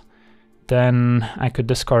pluses, then I could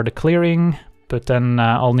discard a clearing, but then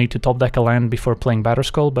I'll need to top deck a land before playing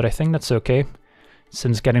Batterskull, but I think that's okay,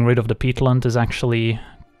 since getting rid of the Peatland is actually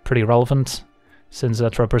pretty relevant, since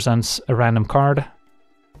that represents a random card.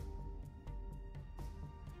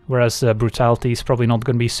 Whereas Brutality is probably not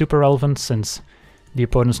going to be super relevant, since the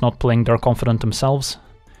opponent's not playing Dark Confidant themselves,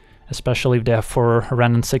 especially if they have 4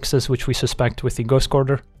 random 6s, which we suspect with the Ghost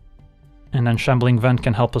Quarter. And then Shambling Vent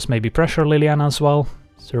can help us maybe pressure Liliana as well.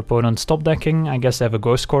 So their opponent's top decking, I guess they have a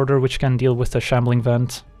Ghost Quarter which can deal with the Shambling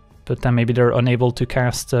Vent, but then maybe they're unable to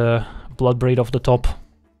cast Bloodbraid off the top.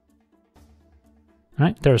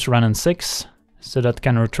 Alright, there's Ren and 6, so that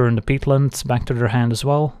can return the Peatland back to their hand as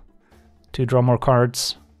well, to draw more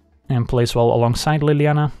cards, and plays well alongside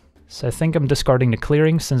Liliana. So I think I'm discarding the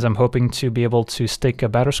clearing, since I'm hoping to be able to stick a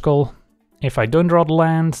Batterskull. If I don't draw the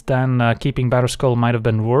land, then keeping Batterskull might have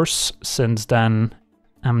been worse, since then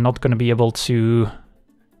I'm not going to be able to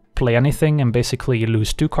play anything and basically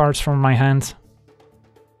lose 2 cards from my hand.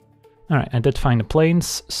 Alright, I did find the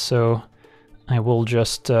plains, so I will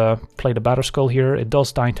just play the Batterskull here. It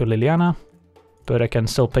does die to Liliana, but I can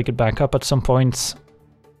still pick it back up at some point.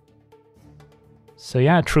 So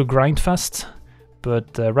yeah, a true grindfest,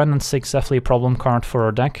 but Ren and 6 definitely a problem card for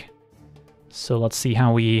our deck. So let's see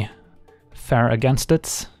how we fare against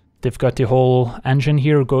it. They've got the whole engine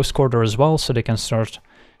here, Ghost Quarter as well, so they can start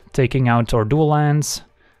taking out our dual lands.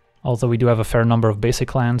 Although we do have a fair number of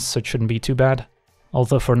basic lands, so it shouldn't be too bad.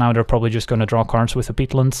 Although for now they're probably just going to draw cards with the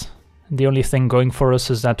peatlands. The only thing going for us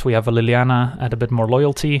is that we have a Liliana at a bit more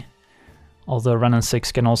loyalty. Although Wrenn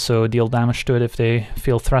 6 can also deal damage to it if they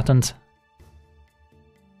feel threatened.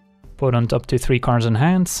 Opponent up to 3 cards in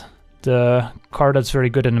hand. The card that's very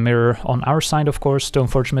good in the mirror on our side, of course,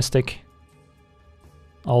 Stoneforge Mystic.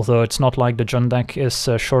 Although it's not like the Jund deck is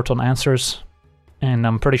short on answers. And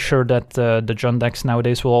I'm pretty sure that the Jund decks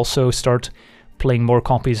nowadays will also start playing more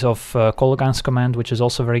copies of Kolaghan's Command, which is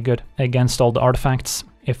also very good against all the artifacts.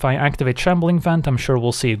 If I activate Shambling Vent, I'm sure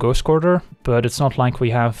we'll see a Ghost Quarter, but it's not like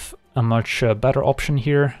we have a much better option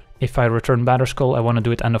here. If I return Batterskull, I want to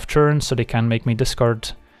do it end of turn, so they can make me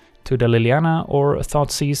discard to the Liliana or a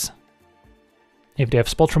Thoughtseize. If they have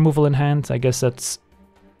spot removal in hand, I guess that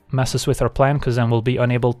messes with our plan, because then we'll be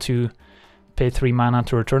unable to pay 3 mana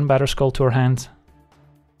to return Batterskull to our hand.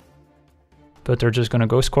 But they're just going to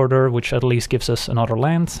Ghost Quarter, which at least gives us another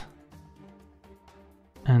land.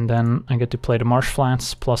 And then I get to play the Marsh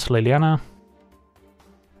Flats plus Liliana.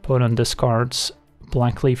 Opponent discards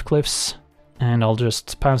Blackleaf Cliffs, and I'll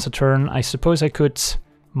just pass a turn. I suppose I could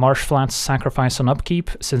Marsh Flats sacrifice on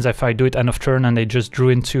upkeep, since if I do it end of turn and they just drew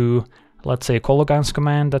into, let's say, Kolaghan's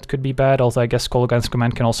Command, that could be bad, although I guess Kolaghan's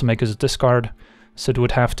Command can also make us a discard, so it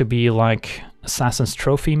would have to be like Assassin's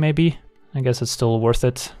Trophy maybe. I guess it's still worth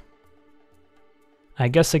it. I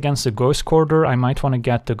guess against the Ghost Quarter I might want to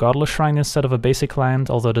get the Godless Shrine instead of a basic land,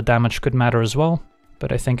 although the damage could matter as well,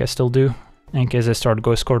 but I think I still do, in case I start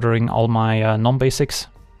Ghost Quartering all my non-basics.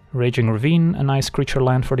 Raging Ravine, a nice creature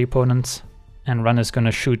land for the opponent, and Wrenn is going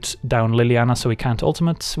to shoot down Liliana so we can't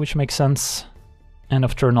ultimate, which makes sense. End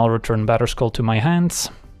of turn I'll return Batterskull to my hands.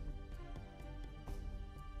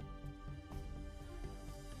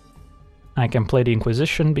 I can play the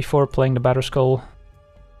Inquisition before playing the Batterskull.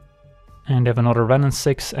 And they have another Wrenn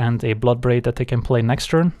 6 and a Bloodbraid that they can play next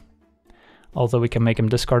turn. Although we can make him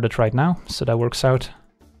discard it right now, so that works out.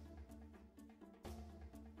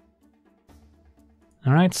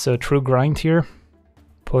 Alright, so true grind here.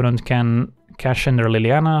 Opponent can cash in their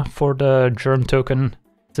Liliana for the Germ token.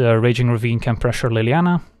 The Raging Ravine can pressure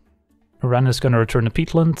Liliana. Wrenn is going to return the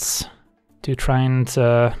Peatlands to try and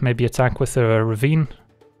maybe attack with a Ravine.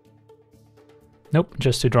 Nope,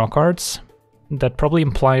 just to draw cards. That probably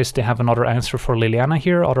implies they have another answer for Liliana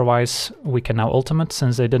here, otherwise we can now ultimate,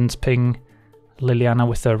 since they didn't ping Liliana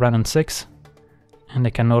with the Wrenn 6. And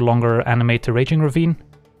they can no longer animate the Raging Ravine.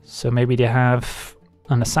 So maybe they have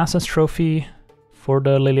an Assassin's Trophy for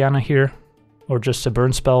the Liliana here, or just a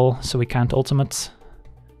burn spell so we can't ultimate.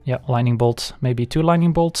 Yeah, Lightning Bolt, maybe 2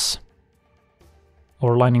 Lightning Bolts.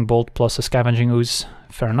 Or Lightning Bolt plus a Scavenging Ooze,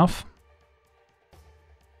 fair enough.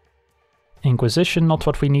 Inquisition, not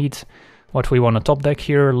what we need. What we want to top deck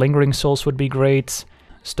here, Lingering Souls would be great.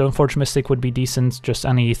 Stoneforge Mystic would be decent, just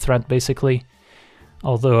any threat basically.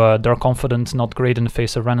 Although Dark Confident, not great in the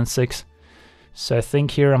face of Wrenn 6. So I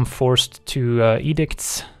think here I'm forced to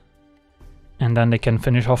Edicts. And then they can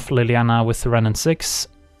finish off Liliana with the Wrenn 6.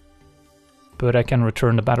 But I can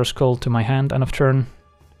return the Batterskull to my hand end of turn.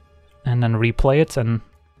 And then replay it, and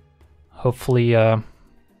hopefully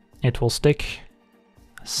it will stick.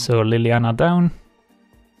 So Liliana down.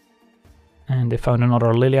 And they found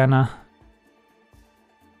another Liliana.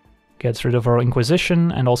 Gets rid of our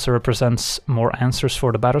Inquisition and also represents more answers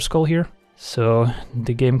for the Batterskull here. So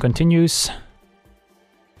the game continues.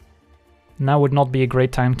 Now would not be a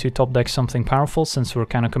great time to top deck something powerful, since we're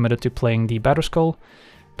kind of committed to playing the Batterskull.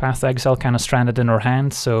 Path to Exile kind of stranded in our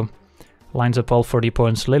hand, so lines up well for the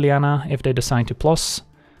opponent's Liliana if they decide to plus,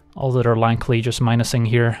 although they're likely just minusing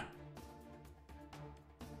here.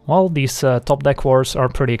 Well, these top deck wars are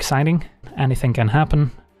pretty exciting. Anything can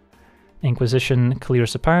happen. Inquisition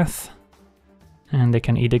clears the path. And they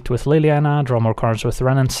can Edict with Liliana, draw more cards with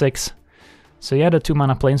Wrenn 6. So yeah, the 2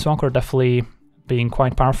 mana Planeswalker definitely being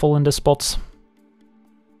quite powerful in this spot.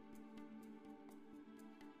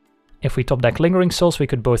 If we top deck Lingering Souls, we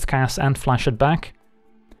could both cast and flash it back.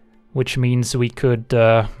 Which means we could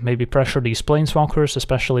maybe pressure these Planeswalkers,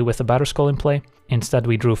 especially with the Batterskull in play. Instead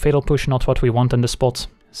we drew Fatal Push, not what we want in this spot.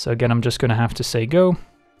 So again, I'm just gonna have to say go.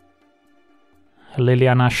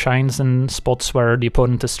 Liliana shines in spots where the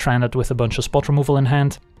opponent is stranded with a bunch of spot removal in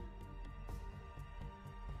hand.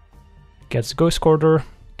 Gets Ghost Quarter,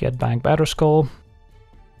 get back Batterskull.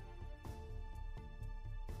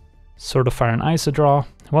 Sword of Fire and Ice to draw.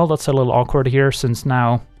 Well, that's a little awkward here, since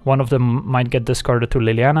now one of them might get discarded to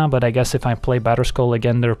Liliana, but I guess if I play Batterskull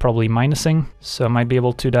again, they're probably minusing. So I might be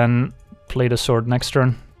able to then play the sword next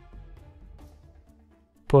turn.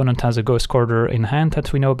 Opponent has a Ghost Quarter in hand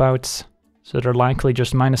that we know about, so they're likely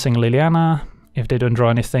just minusing Liliana. If they don't draw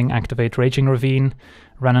anything, activate Raging Ravine.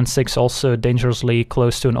 Renin 6 also dangerously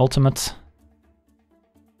close to an ultimate.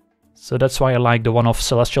 So that's why I like the one-off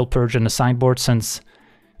Celestial Purge in the sideboard, since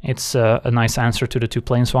it's a nice answer to the 2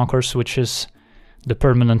 Planeswalkers, which is the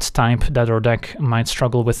permanent type that our deck might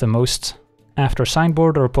struggle with the most. After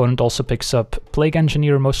sideboard, our opponent also picks up Plague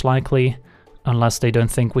Engineer most likely, unless they don't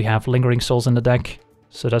think we have Lingering Souls in the deck.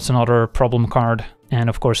 So that's another problem card. And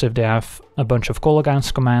of course, if they have a bunch of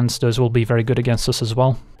Kolaghan's commands, those will be very good against us as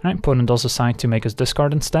well. Alright, opponent does decide to make us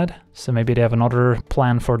discard instead. So maybe they have another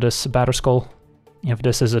plan for this Batterskull. If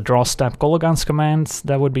this is a draw step Kolaghan's command,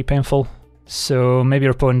 that would be painful. So maybe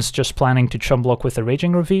our opponent's just planning to chum block with the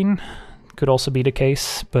Raging Ravine. Could also be the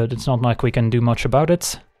case, but it's not like we can do much about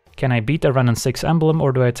it. Can I beat the Renin 6 emblem,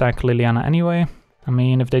 or do I attack Liliana anyway? I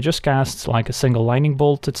mean, if they just cast like a single Lightning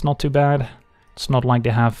Bolt, it's not too bad. It's not like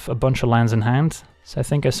they have a bunch of lands in hand. So I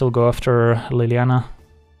think I still go after Liliana.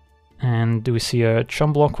 And do we see a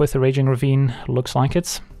chum block with the Raging Ravine? Looks like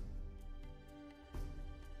it.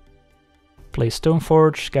 Play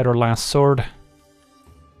Stoneforge, get our last sword.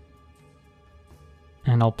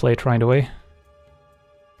 And I'll play it right away.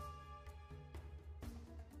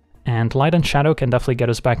 And Light and Shadow can definitely get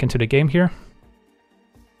us back into the game here.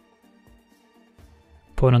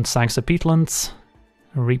 Opponent sacks the peatlands,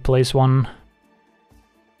 replays one.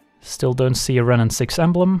 Still don't see a Renin 6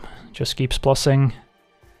 emblem, just keeps plussing,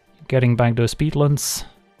 getting back those peatlands.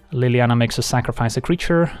 Liliana makes us sacrifice a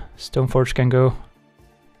creature, Stoneforge can go.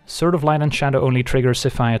 Sword of Light and Shadow only triggers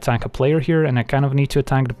if I attack a player here, and I kind of need to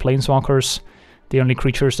attack the Planeswalkers. The only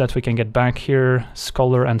creatures that we can get back here,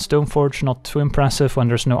 Scholar and Stoneforge, not too impressive when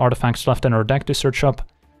there's no artifacts left in our deck to search up.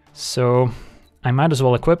 So I might as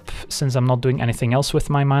well equip, since I'm not doing anything else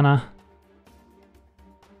with my mana.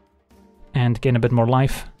 And gain a bit more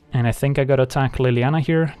life. And I think I gotta attack Liliana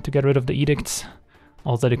here to get rid of the edicts.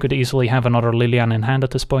 Although they could easily have another Liliana in hand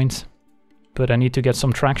at this point. But I need to get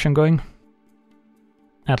some traction going.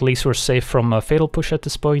 At least we're safe from a Fatal Push at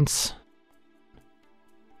this point.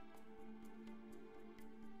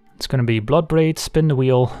 It's gonna be Bloodbraid, spin the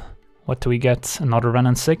wheel. What do we get? Another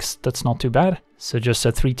Renin 6, that's not too bad. So just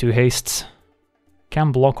a 3-2 haste.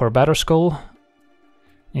 Can block our Batterskull.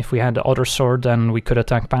 If we had the other sword, then we could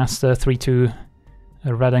attack past the 3-2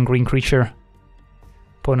 red and green creature.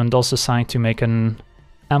 Opponent does decide to make an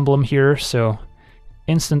emblem here, so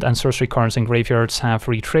instant and sorcery cards in graveyards have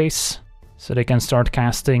retrace. So they can start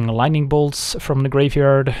casting lightning bolts from the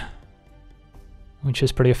graveyard, which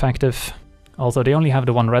is pretty effective. Although they only have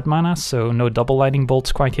the 1 red mana, so no double lightning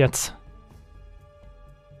bolts quite yet.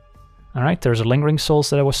 Alright, there's a Lingering Souls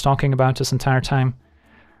that I was talking about this entire time.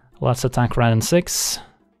 Let's attack Renin 6.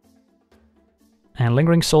 And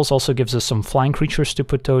Lingering Souls also gives us some flying creatures to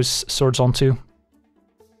put those swords onto.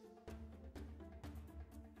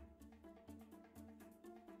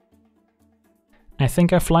 I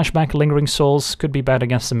think I flashback Lingering Souls, could be bad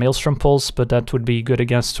against the Maelstrom Pulse, but that would be good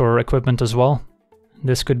against our equipment as well.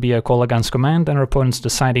 This could be a Kolaghan's command, and our opponent's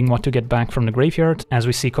deciding what to get back from the graveyard, as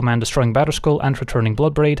we see command destroying Batterskull and returning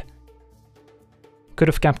Bloodbraid. Could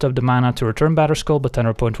have kept up the mana to return Batterskull, but then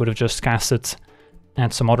our opponent would have just cast it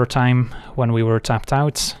at some other time when we were tapped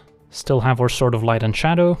out. Still have our Sword of Light and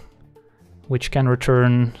Shadow, which can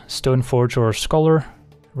return Stoneforge or Scholar.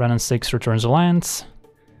 Renin 6 returns a land,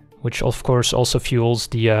 which of course also fuels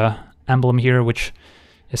the emblem here, which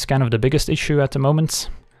is kind of the biggest issue at the moment.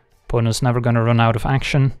 Opponent's never going to run out of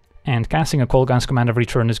action, and casting a Kolaghan's command every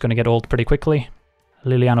turn is going to get old pretty quickly.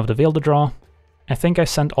 Liliana of the Veil to draw. I think I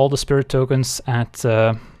sent all the spirit tokens at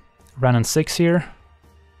Renin 6 here.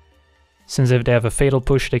 Since if they have a Fatal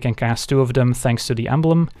Push, they can cast 2 of them thanks to the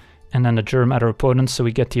emblem, and then the Germ at our opponent, so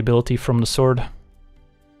we get the ability from the sword.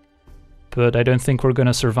 But I don't think we're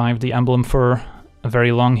gonna survive the emblem for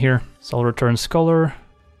very long here. So I'll return Scholar,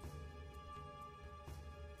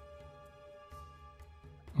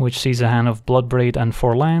 which sees a hand of Bloodbraid and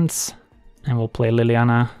 4 lands, and we'll play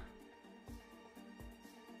Liliana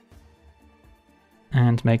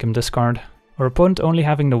and make him discard. Our opponent only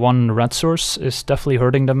having the 1 red source is definitely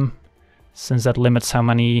hurting them, since that limits how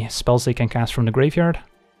many spells they can cast from the graveyard.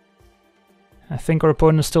 I think our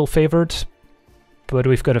opponent is still favored, but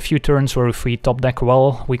we've got a few turns where if we top deck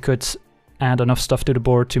well, we could add enough stuff to the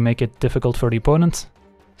board to make it difficult for the opponent.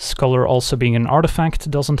 Scholar also being an artifact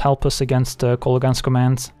doesn't help us against Kolaghan's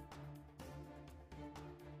command.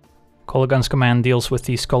 Kolaghan's command deals with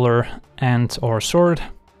the Scholar and or sword,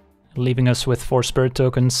 leaving us with 4 spirit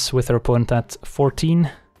tokens with our opponent at 14.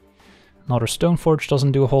 Another Stoneforge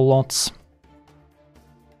doesn't do a whole lot.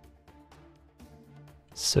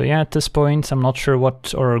 So yeah, at this point I'm not sure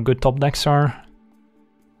what our good top decks are.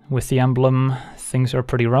 With the emblem, things are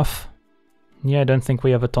pretty rough. Yeah, I don't think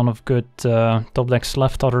we have a ton of good top decks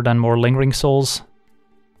left other than more Lingering Souls.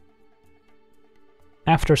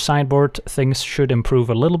 After sideboard, things should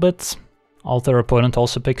improve a little bit, although our opponent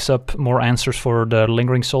also picks up more answers for the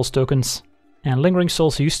Lingering Souls tokens. And Lingering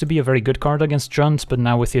Souls used to be a very good card against Jund, but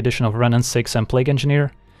now with the addition of Renin 6 and Plague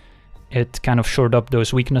Engineer, it kind of shored up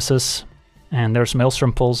those weaknesses. And there's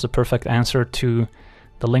Maelstrom Pulse, the perfect answer to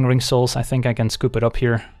the Lingering Souls. I think I can scoop it up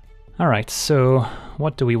here. Alright, so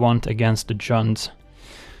what do we want against the Jund?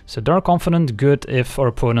 So Dark Confidant, good if our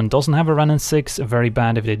opponent doesn't have a Renin 6, very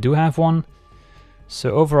bad if they do have one.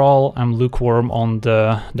 So overall, I'm lukewarm on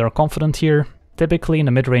the Dark Confidant here. Typically in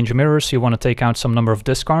the mid-range mirrors, you want to take out some number of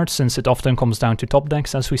discards, since it often comes down to top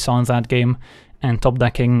decks, as we saw in that game, and top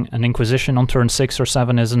decking an Inquisition on turn 6 or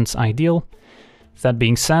 7 isn't ideal. That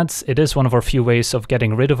being said, it is one of our few ways of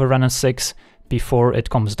getting rid of a Renin 6 before it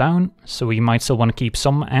comes down, so we might still want to keep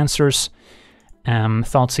some answers.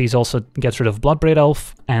 Thoughtseize also gets rid of Bloodbraid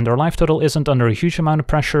Elf, and our life total isn't under a huge amount of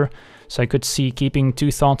pressure, so I could see keeping 2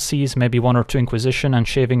 Thoughtseize, maybe 1 or 2 Inquisition, and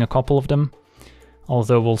shaving a couple of them.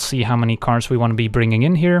 Although we'll see how many cards we want to be bringing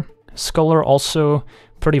in here. Scholar also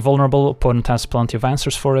pretty vulnerable, opponent has plenty of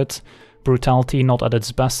answers for it. Brutality not at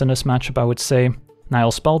its best in this matchup, I would say.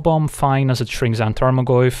 Nihil Spellbomb, fine as it shrinks down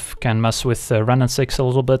Tarmogoyf, can mess with Renin 6 a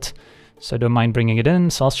little bit, so I don't mind bringing it in.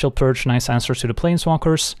 Celestial Purge, nice answers to the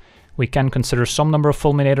Planeswalkers. We can consider some number of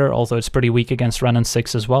Fulminator, although it's pretty weak against Renin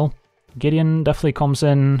 6 as well. Gideon definitely comes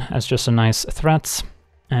in as just a nice threat.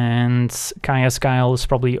 And Kaya's Guile is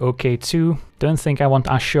probably okay too. Don't think I want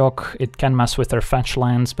Ashiok, it can mess with their fetch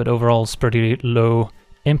lands, but overall it's pretty low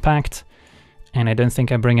impact. And I don't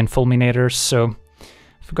think I bring in Fulminators, so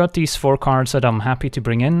I've got these 4 cards that I'm happy to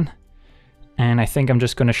bring in. And I think I'm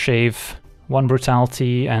just gonna shave 1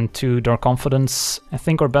 Brutality and 2 Dark Confidence. I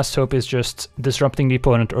think our best hope is just disrupting the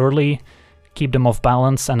opponent early, keep them off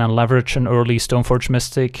balance, and then leverage an early Stoneforge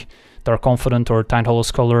Mystic, Dark Confidant or Tidehollow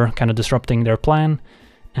Scholar, kind of disrupting their plan,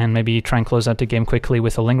 and maybe try and close out the game quickly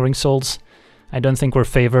with the Lingering Souls. I don't think we're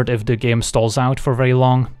favored if the game stalls out for very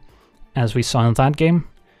long, as we saw in that game,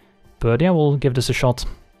 but yeah, we'll give this a shot.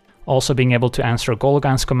 Also being able to answer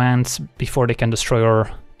Golgan's commands before they can destroy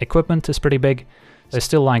our equipment is pretty big. I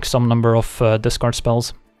still like some number of discard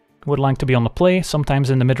spells. Would like to be on the play.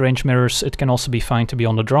 Sometimes in the mid-range mirrors it can also be fine to be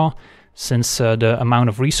on the draw, since the amount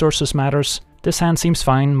of resources matters. This hand seems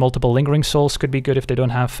fine. Multiple Lingering Souls could be good if they don't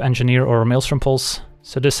have Engineer or Maelstrom Pulse.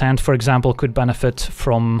 So this hand, for example, could benefit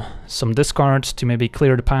from some discards to maybe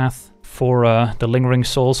clear the path for the Lingering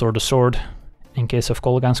Souls or the Sword, in case of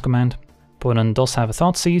Kolaghan's command. Opponent does have a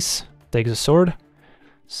Thoughtseize, takes a Sword,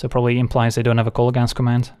 so probably implies they don't have a Kolaghan's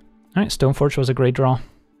command. Alright, Stoneforge was a great draw.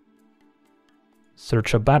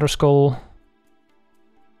 Search up Batterskull.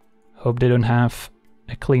 Hope they don't have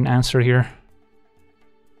a clean answer here.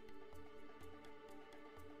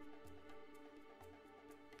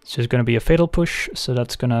 It's just gonna be a Fatal Push, so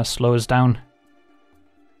that's gonna slow us down.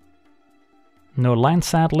 No land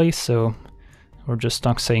sadly, so we're just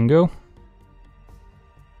stuck saying go.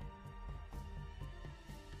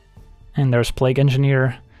 And there's Plague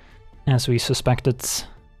Engineer, as we suspected.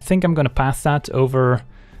 I think I'm gonna path that over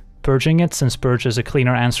Purging it, since Purge is a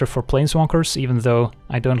cleaner answer for Planeswalkers, even though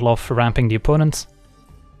I don't love ramping the opponent.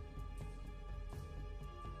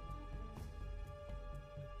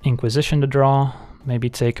 Inquisition to draw, maybe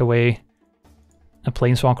take away a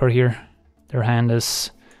Planeswalker here. Their hand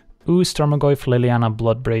is Ooze, Tarmogoyf, Liliana,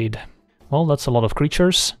 Bloodbraid. Well, that's a lot of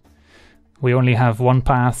creatures. We only have 1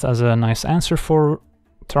 path as a nice answer for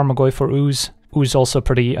Tarmogoyf or Ooze. Ooze also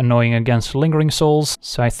pretty annoying against Lingering Souls,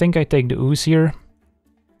 so I think I take the Ooze here.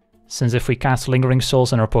 Since if we cast Lingering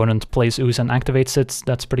Souls and our opponent plays Ooze and activates it,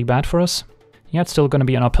 that's pretty bad for us. Yeah, it's still gonna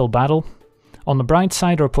be an uphill battle. On the bright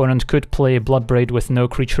side, our opponent could play Bloodbraid with no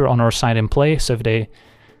creature on our side in play, so if they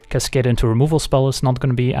cascade into a removal spell, it's not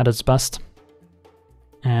gonna be at its best.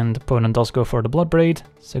 And the opponent does go for the Bloodbraid,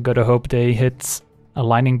 so gotta hope they hit a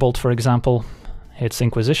Lightning Bolt, for example. Hits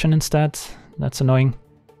Inquisition instead, that's annoying.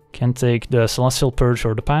 Can take the Celestial Purge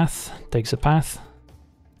or the Path, takes a Path.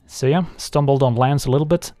 So yeah, stumbled on lands a little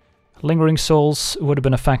bit. Lingering Souls would have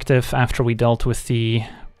been effective after we dealt with the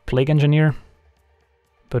Plague Engineer,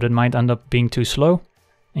 but it might end up being too slow.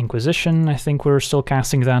 Inquisition, I think we're still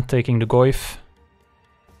casting that, taking the Goyf.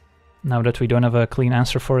 Now that we don't have a clean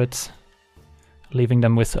answer for it, leaving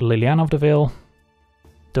them with Liliana of the Veil.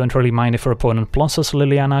 Don't really mind if our opponent pluses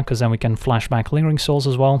Liliana, because then we can flash back Lingering Souls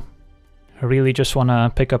as well. I really just want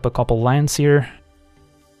to pick up a couple lands here.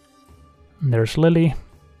 There's Lily.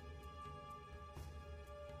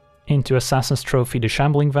 Into Assassin's Trophy the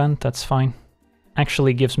Shambling Vent, that's fine.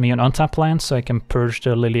 Actually gives me an untap land, so I can purge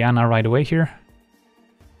the Liliana right away here.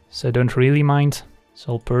 So I don't really mind.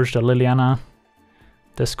 So I'll purge the Liliana,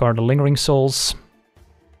 discard the Lingering Souls.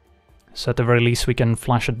 So at the very least we can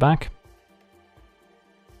flash it back.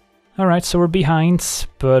 Alright, so we're behind,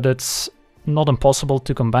 but it's not impossible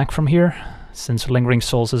to come back from here, since Lingering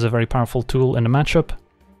Souls is a very powerful tool in the matchup.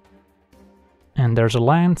 And there's a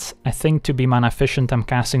land. I think to be mana efficient I'm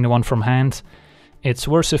casting the one from hand. It's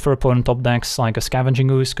worse if our opponent top decks like a Scavenging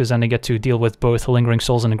Ooze, because then they get to deal with both Lingering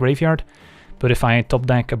Souls in the graveyard. But if I top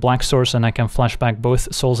deck a Black Source, then I can flash back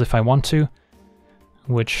both souls if I want to,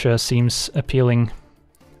 which seems appealing.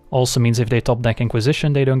 Also means if they top deck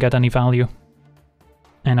Inquisition, they don't get any value.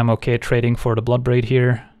 And I'm okay trading for the Bloodbraid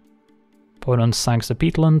here. Opponent sacks the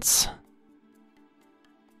Peatlands.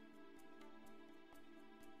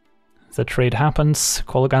 The trade happens.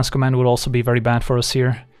 Kolaghan's Command would also be very bad for us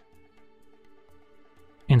here.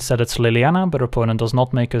 Instead it's Liliana, but our opponent does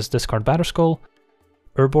not make us discard Batterskull.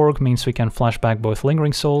 Urborg means we can flash back both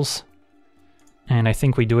Lingering Souls. And I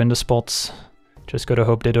think we do in the spots. Just gotta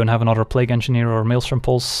hope they don't have another Plague Engineer or Maelstrom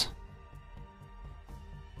Pulse.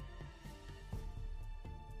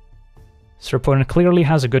 So our opponent clearly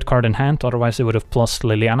has a good card in hand, otherwise they would have plussed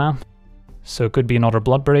Liliana. So it could be another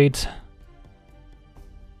Bloodbraid.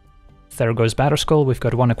 There goes Batterskull, we've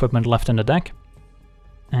got one equipment left in the deck.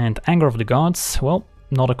 And Anger of the Gods, well,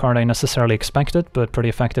 not a card I necessarily expected, but pretty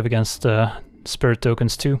effective against Spirit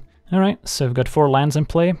tokens too. Alright, so we've got 4 lands in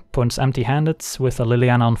play, opponent's empty-handed with a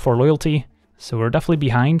Liliana on 4 loyalty, so we're definitely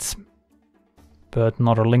behind. But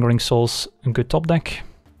another Lingering Souls, a good top deck.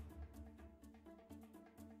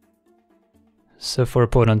 So if our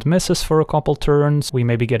opponent misses for a couple turns, we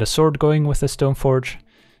maybe get a sword going with the Stoneforge.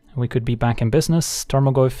 We could be back in business.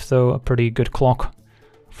 Tarmogoyf though, a pretty good clock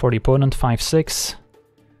for the opponent, 5-6.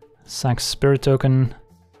 Sacks Spirit token.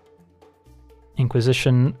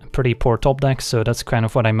 Inquisition, pretty poor top deck, so that's kind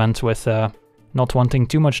of what I meant with not wanting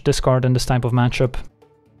too much discard in this type of matchup.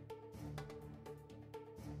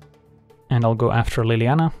 And I'll go after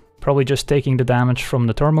Liliana. Probably just taking the damage from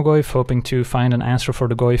the Tarmogoyf, hoping to find an answer for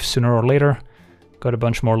the Goyf sooner or later. Got a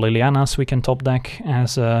bunch more Lilianas we can top deck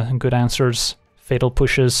as good answers. Fatal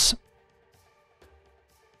pushes.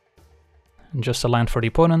 And just a land for the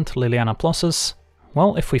opponent, Liliana pluses.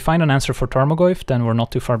 Well, if we find an answer for Tarmogoyf, then we're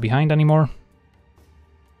not too far behind anymore.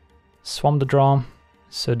 Swamp the draw.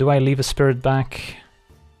 So do I leave a spirit back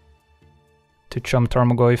to chump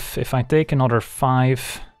Tarmogoyf? If I take another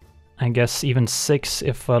 5, I guess even 6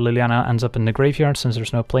 if Liliana ends up in the graveyard, since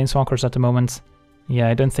there's no Planeswalkers at the moment. Yeah,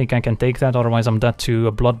 I don't think I can take that, otherwise I'm dead to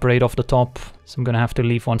a Bloodbraid off the top. So I'm gonna have to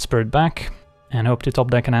leave one spirit back and hope to top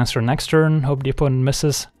deck an answer next turn, hope the opponent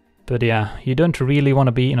misses. But yeah, you don't really want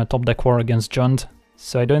to be in a top deck war against Jund,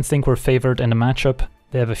 so I don't think we're favored in the matchup.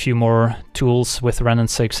 They have a few more tools with Renin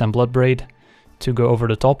 6 and Bloodbraid to go over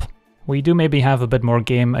the top. We do maybe have a bit more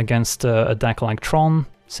game against a deck like Tron,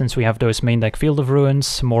 since we have those main deck Field of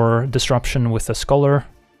Ruins, more disruption with the Scholar.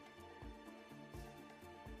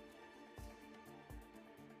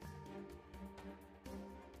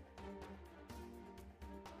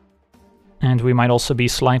 And we might also be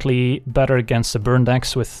slightly better against the burn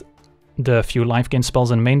decks with the few life gain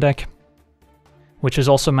spells in main deck. Which is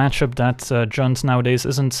also a matchup that Jund nowadays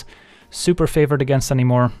isn't super favored against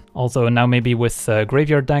anymore. Although now maybe with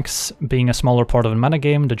graveyard decks being a smaller part of the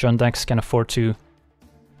metagame, the Jund decks can afford to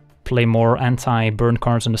play more anti-burn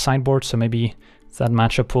cards on the sideboard, so maybe that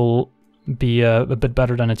matchup will be a bit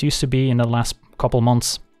better than it used to be in the last couple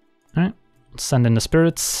months. Alright, send in the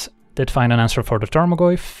spirits. Did find an answer for the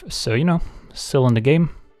Tarmogoyf, so you know, still in the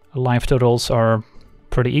game. Life totals are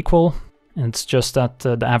pretty equal. It's just that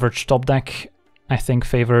the average top deck, I think,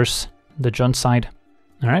 favors the Jund side.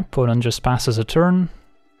 Alright, opponent just passes a turn.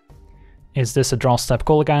 Is this a draw step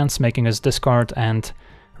Kolaghan's, making us discard and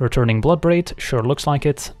returning Bloodbraid? Sure looks like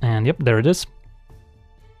it, and yep, there it is.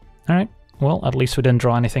 Alright, well, at least we didn't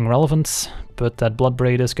draw anything relevant, but that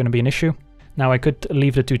Bloodbraid is going to be an issue. Now I could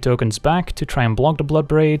leave the 2 tokens back to try and block the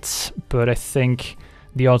Bloodbraids, but I think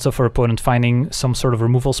the odds of our opponent finding some sort of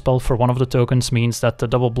removal spell for one of the tokens means that the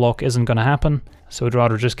double block isn't going to happen, so I'd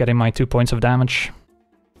rather just get in my 2 points of damage.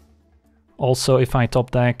 Also, if I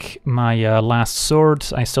top deck my last sword,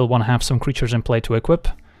 I still want to have some creatures in play to equip.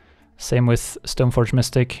 Same with Stoneforge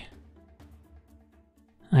Mystic.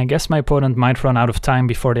 I guess my opponent might run out of time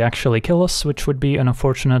before they actually kill us, which would be an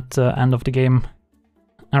unfortunate end of the game.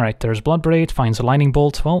 Alright, there's Bloodbraid, finds a Lightning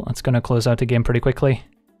Bolt. Well, that's gonna close out the game pretty quickly.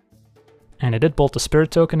 And it did bolt the Spirit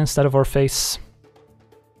token instead of our face.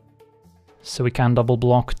 So we can double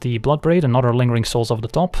block the Bloodbraid, another Lingering Souls off the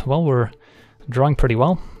top. Well, we're drawing pretty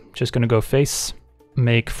well. just gonna go face,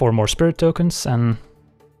 make 4 more spirit tokens, and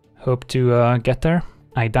hope to get there.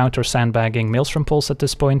 I doubt they're sandbagging Maelstrom Pulse at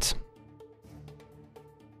this point.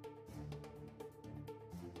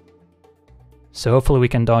 So hopefully we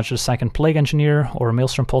can dodge the second Plague Engineer or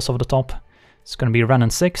Maelstrom Pulse over the top. It's gonna be Ren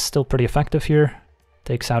and 6, still pretty effective here.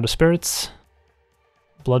 Takes out the spirits.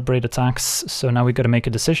 Bloodbraid attacks, so now we gotta make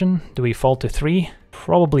a decision. Do we fall to 3?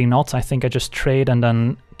 Probably not. I think I just trade and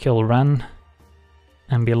then kill Ren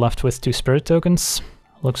and be left with 2 spirit tokens.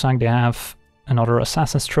 Looks like they have another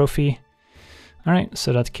Assassin's Trophy. Alright,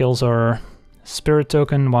 so that kills our spirit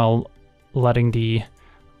token while letting the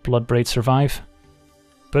Bloodbraid survive.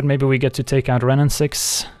 But maybe we get to take out Ren and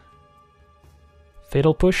 6.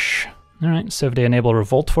 Fatal Push. Alright, so if they enable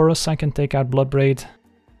Revolt for us, I can take out Bloodbraid.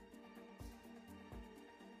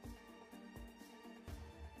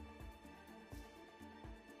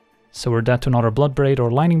 So we're dead to another Bloodbraid or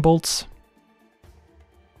Lightning Bolts.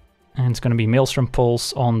 And it's gonna be Maelstrom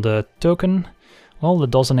Pulse on the token. Well,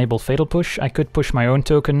 that does enable Fatal Push. I could push my own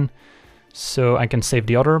token, so I can save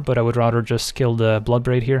the other, but I would rather just kill the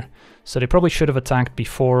Bloodbraid here. So they probably should have attacked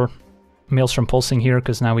before Maelstrom Pulsing here,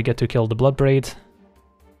 because now we get to kill the Bloodbraid.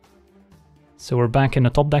 So we're back in the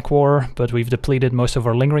top deck war, but we've depleted most of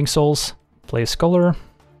our Lingering Souls. Play a Scholar.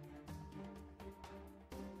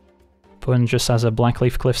 Opponent just has a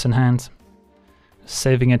Blackleaf Cliffs in hand,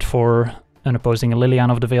 saving it for an opposing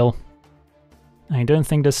Liliana of the Veil. I don't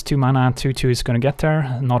think this 2 mana 2/2 is gonna get there.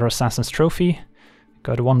 Another Assassin's Trophy.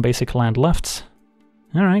 Got 1 basic land left.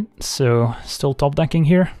 Alright, so still top decking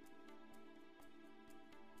here.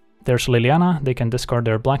 There's Liliana, they can discard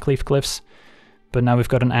their Blackleaf Cliffs, but now we've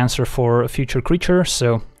got an answer for a future creature,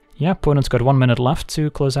 so yeah, opponent's got 1 minute left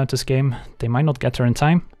to close out this game. They might not get there in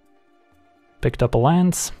time. Picked up a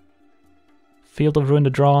land. Field of Ruin to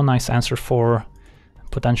draw, nice answer for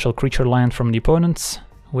potential creature land from the opponents,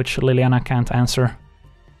 which Liliana can't answer.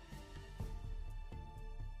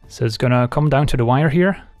 So it's gonna come down to the wire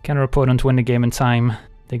here. Can our opponent win the game in time?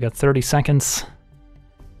 They got 30 seconds.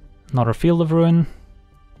 Another Field of Ruin.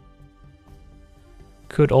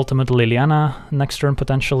 Could ultimate Liliana next turn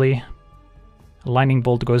potentially. Lightning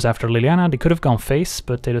Bolt goes after Liliana. They could have gone face,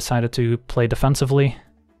 but they decided to play defensively.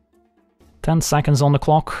 10 seconds on the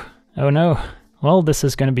clock. Oh no. Well, this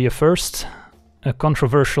is gonna be a first. A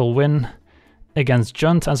controversial win against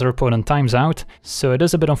Junt as our opponent times out, so it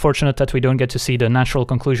is a bit unfortunate that we don't get to see the natural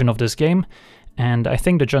conclusion of this game, and I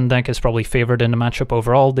think the Junt deck is probably favored in the matchup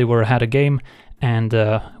overall. They were ahead a game, and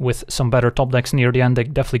with some better top decks near the end, they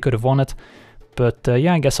definitely could have won it. But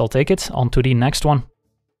yeah, I guess I'll take it. On to the next one.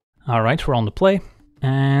 Alright, we're on the play.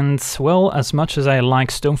 And, well, as much as I like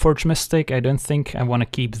Stoneforge Mystic, I don't think I want to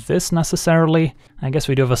keep this necessarily. I guess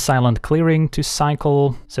we do have a Silent Clearing to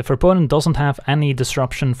cycle. So if our opponent doesn't have any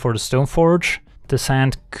disruption for the Stoneforge, this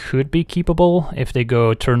hand could be keepable. If they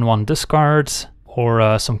go turn 1 discard,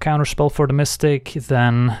 or some counterspell for the Mystic,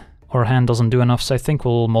 then our hand doesn't do enough, so I think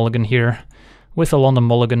we'll mulligan here. With a London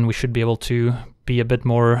mulligan, we should be able to be a bit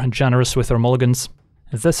more generous with our mulligans.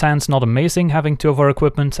 This hand's not amazing, having 2 of our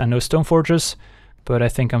equipment and no Stoneforges, but I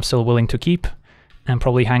think I'm still willing to keep, and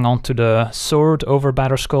probably hang on to the Sword over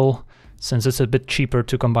Batterskull, since it's a bit cheaper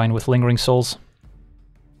to combine with Lingering Souls.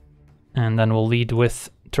 And then we'll lead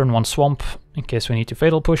with turn 1 Swamp, in case we need to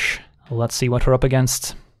Fatal Push. Let's see what we're up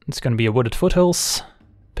against. It's gonna be a Wooded Foothills.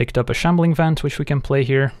 Picked up a Shambling Vent, which we can play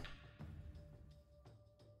here.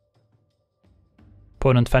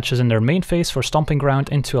 Opponent fetches in their main phase for Stomping Ground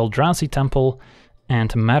into Eldrazi Temple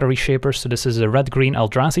and Matter Reshaper, so this is a red-green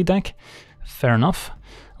Eldrazi deck. Fair enough.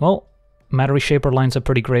 Well, Matter Reshaper lines up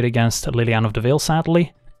pretty great against Liliana of the Veil,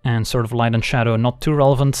 sadly, and sort of Light and Shadow not too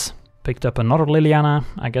relevant. Picked up another Liliana.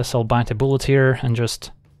 I guess I'll bite a bullet here and just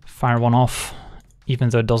fire one off, even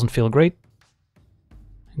though it doesn't feel great.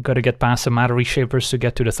 Gotta get past the Matter Reshapers to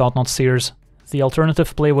get to the Thought-Knot Seers. The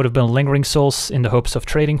alternative play would have been Lingering Souls in the hopes of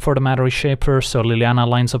trading for the Matter Reshaper, so Liliana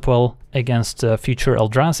lines up well against future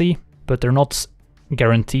Eldrazi, but they're not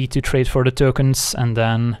guaranteed to trade for the tokens, and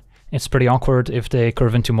then it's pretty awkward if they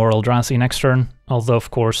curve into more Eldrazi next turn. Although, of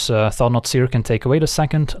course, Thought-Knot Seer can take away the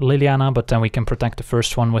second Liliana, but then we can protect the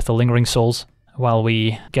first one with the Lingering Souls while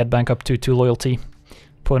we get back up to 2 loyalty.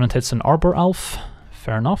 Opponent hits an Arbor Elf.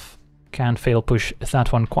 Fair enough. Can't Fatal Push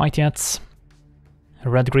that one quite yet.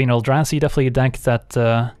 Red-green Eldrazi, definitely a deck that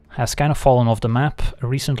has kind of fallen off the map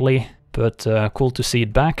recently, but cool to see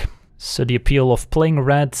it back. So the appeal of playing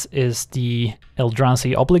red is the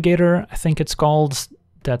Eldrazi Obligator, I think it's called,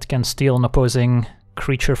 that can steal an opposing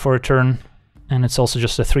creature for a turn. And it's also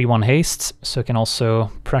just a 3/1 haste, so it can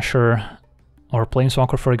also pressure our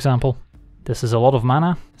Planeswalker, for example. This is a lot of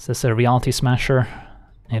mana. Is this a Reality Smasher?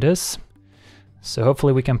 It is. So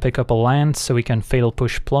hopefully we can pick up a land so we can Fatal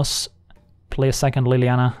Push plus play a second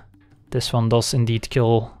Liliana. This one does indeed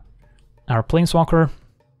kill our Planeswalker.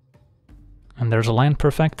 And there's a land,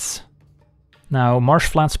 perfect. Now Marsh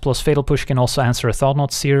Flats plus Fatal Push can also answer a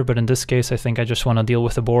Thought-Knot Seer, but in this case I think I just want to deal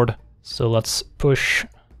with the board. So let's push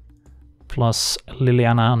plus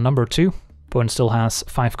Liliana on number 2. Opponent still has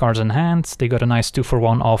 5 cards in hand. They got a nice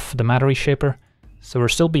 2-for-1 off the Matter Reshaper. So we're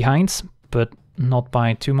still behind, but not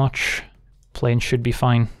by too much. Plane should be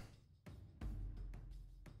fine.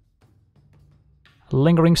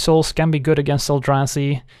 Lingering Souls can be good against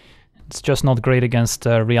Eldrazi. It's just not great against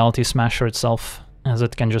Reality Smasher itself, as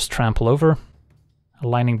it can just trample over. A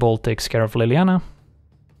Lightning Bolt takes care of Liliana.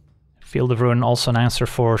 Field of Ruin also an answer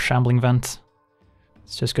for Shambling Vent.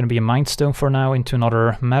 It's just going to be a Mind Stone for now into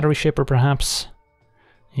another Matter Reshaper perhaps.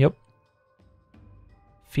 Yep.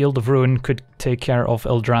 Field of Ruin could take care of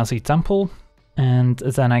Eldrazi Temple. And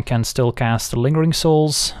then I can still cast Lingering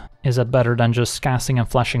Souls. Is that better than just casting and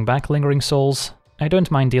flashing back Lingering Souls? I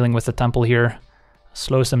don't mind dealing with the Temple here.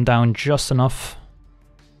 Slows them down just enough.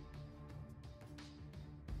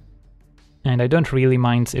 And I don't really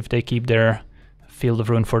mind if they keep their Field of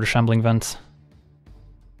Ruin for the Shambling Vent.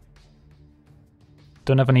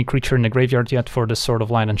 Don't have any creature in the graveyard yet for this Sword of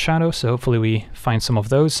Light and Shadow, so hopefully we find some of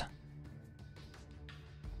those.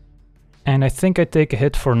 And I think I take a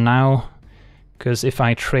hit for now, because if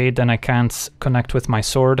I trade then I can't connect with my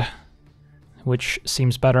sword, which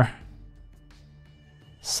seems better.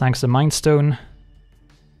 Sacks the Mind Stone.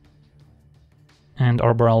 And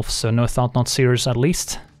Arbor Elf, so no Thought-Knot Seers at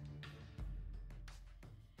least.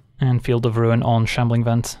 And Field of Ruin on Shambling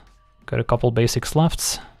Vent. Got a couple basics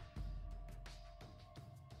left.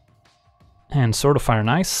 And Sword of Fire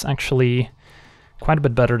and Ice, actually quite a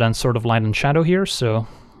bit better than Sword of Light and Shadow here, so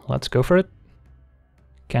let's go for it.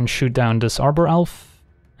 Can shoot down this Arbor Elf.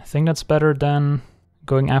 I think that's better than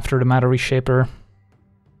going after the Matter Reshaper.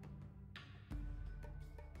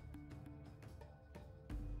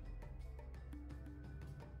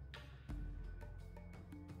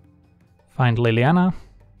 Find Liliana.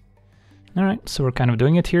 Alright, so we're kind of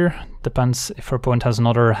doing it here. Depends if our opponent has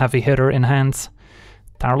another heavy hitter in hand.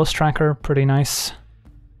 Tireless Tracker, pretty nice.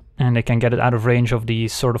 And they can get it out of range of the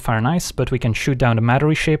Sword of Fire and Ice, but we can shoot down the Matter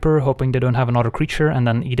Reshaper, hoping they don't have another creature, and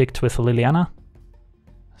then Edict with Liliana.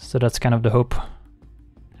 So that's kind of the hope.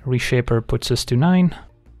 Reshaper puts us to 9.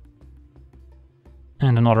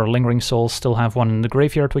 And another Lingering Soul, still have one in the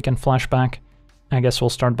graveyard we can flash back. I guess we'll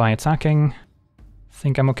start by attacking.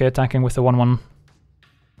 Think I'm okay attacking with the 1/1.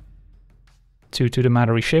 2 to the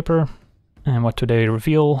Matter Reshaper. And what do they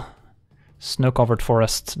reveal? Snow-covered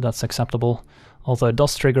forest, that's acceptable. Although it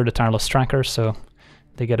does trigger the Tireless Tracker, so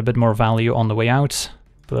they get a bit more value on the way out.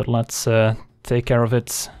 But let's take care of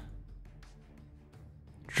it.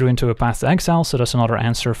 Drew into a Path to Exile, so that's another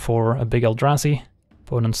answer for a big Eldrazi.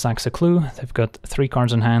 Opponent sacks a clue, they've got 3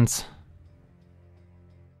 cards in hand.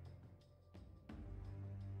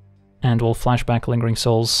 And we'll flash back Lingering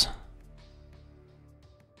Souls.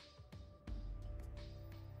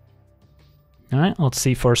 Alright, let's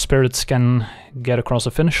see if our spirits can get across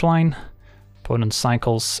the finish line. Opponent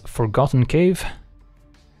cycles Forgotten Cave.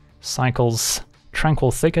 Cycles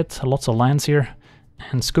Tranquil Thicket, lots of lands here.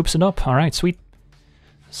 And scoops it up, alright, sweet.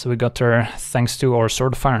 So we got there thanks to our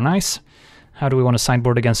Sword of Fire and Ice. How do we want to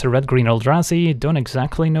sideboard against a red-green Eldrazi? Don't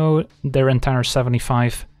exactly know their entire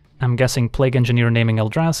 75. I'm guessing Plague Engineer naming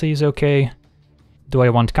Eldrazi is okay. Do I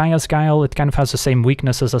want Kaya's Guile? It kind of has the same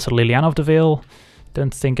weaknesses as a Liliana of the Veil.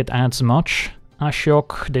 Don't think it adds much.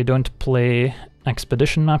 Ashiok, they don't play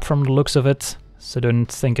Expedition Map from the looks of it, so don't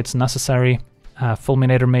think it's necessary.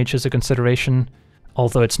 Fulminator Mage is a consideration,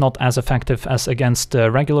 although it's not as effective as against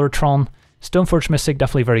regular Tron. Stoneforge Mystic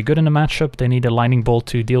definitely very good in the matchup. They need a Lightning Bolt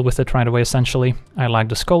to deal with it right away essentially. I like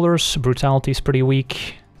the Scholars, Brutality is pretty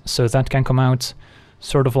weak, so that can come out.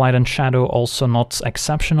 Sword of Light and Shadow also not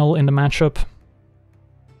exceptional in the matchup.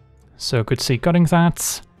 So could see cutting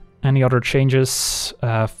that. Any other changes?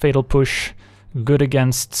 Fatal Push, good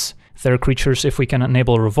against their creatures if we can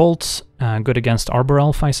enable Revolt. Good against Arbor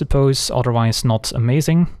Elf, I suppose, otherwise not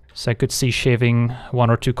amazing. So I could see shaving 1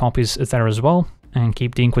 or 2 copies there as well. And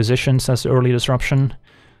keep the Inquisitions as early disruption.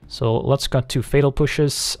 So let's cut 2 Fatal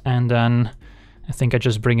Pushes, and then I think I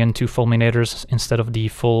just bring in 2 Fulminators instead of the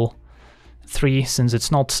full 3, since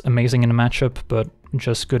it's not amazing in the matchup, but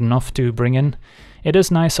just good enough to bring in. It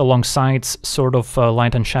is nice alongside Sword of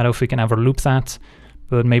Light and Shadow if we can ever loop that,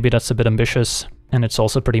 but maybe that's a bit ambitious, and it's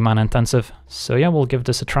also pretty mana intensive. So yeah, we'll give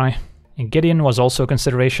this a try. And Gideon was also a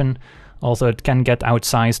consideration, although it can get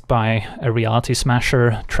outsized by a Reality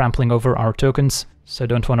Smasher trampling over our tokens, so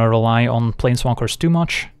don't want to rely on Planeswalkers too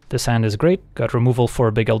much. This hand is great. Got removal for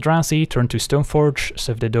a big Eldrazi, turn to Stoneforge,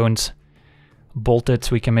 so if they don't bolt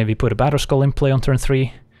it, we can maybe put a Batterskull in play on turn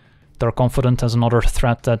 3. They're confident as another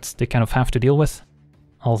threat that they kind of have to deal with.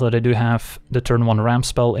 Although they do have the turn 1 Ram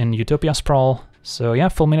spell in Utopia Sprawl. So yeah,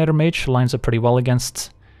 Fulminator Mage lines up pretty well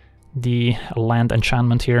against the land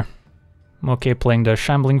enchantment here. I'm okay playing the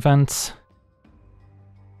Shambling Vent.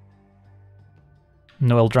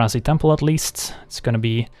 No Eldrazi Temple at least. It's gonna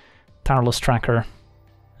be Tireless Tracker.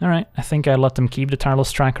 Alright, I think I let them keep the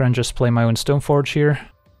Tireless Tracker and just play my own Stoneforge here.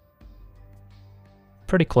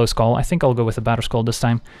 Pretty close call. I think I'll go with the Batterskull this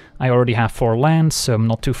time. I already have 4 lands, so I'm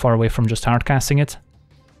not too far away from just hardcasting it.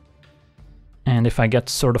 And if I get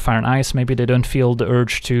Sword of Fire and Ice, maybe they don't feel the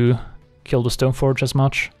urge to kill the Stoneforge as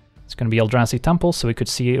much. It's gonna be Eldrazi Temple, so we could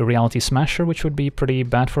see a Reality Smasher, which would be pretty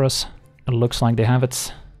bad for us. It looks like they have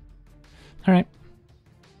it. Alright.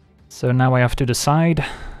 So now I have to decide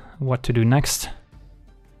what to do next.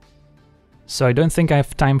 So I don't think I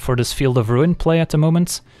have time for this Field of Ruin play at the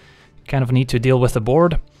moment. Kind of need to deal with the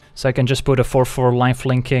board. So I can just put a 4/4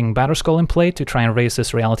 life-linking Batterskull in play to try and raise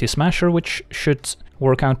this Reality Smasher, which should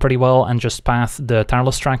work out pretty well, and just path the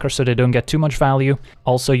Tireless Tracker so they don't get too much value.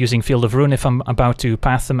 Also using Field of Ruin if I'm about to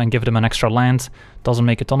path them and give them an extra land doesn't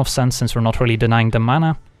make a ton of sense since we're not really denying them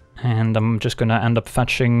mana. And I'm just gonna end up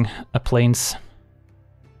fetching a Plains.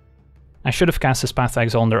 I should have cast this Path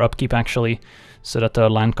Exile on their upkeep actually, so that the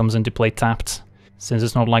land comes into play tapped, since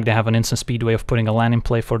it's not like they have an instant speed way of putting a land in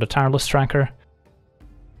play for the Tireless Tracker.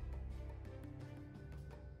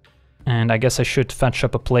 And I guess I should fetch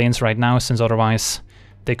up a Plains right now, since otherwise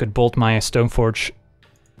they could bolt my Stoneforge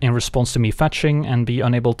in response to me fetching and be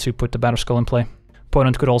unable to put the Batterskull in play.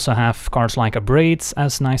 Opponent could also have cards like Abrade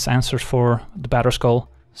as nice answers for the Batterskull,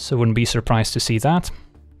 so wouldn't be surprised to see that.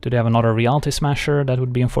 Do they have another Reality Smasher? That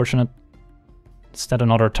would be unfortunate. Instead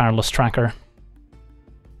another Tireless Tracker.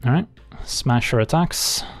 Alright, Smasher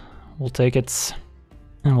attacks. We'll take it,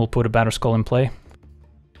 and we'll put a Batterskull in play.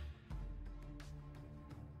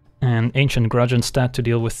 And Ancient Grudge instead to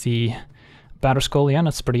deal with the Batterskull. Yeah,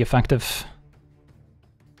 that's pretty effective.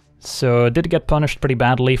 So did get punished pretty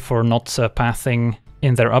badly for not pathing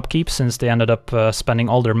in their upkeep, since they ended up spending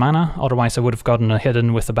all their mana. Otherwise I would have gotten a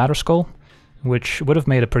hidden with the Batterskull, which would have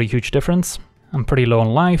made a pretty huge difference. I'm pretty low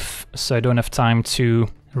on life, so I don't have time to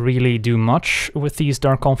really do much with these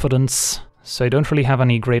Dark Confidence. So I don't really have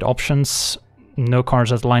any great options. No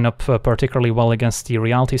cards that line up particularly well against the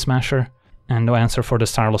Reality Smasher. And no answer for the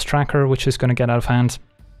Tireless Tracker, which is going to get out of hand.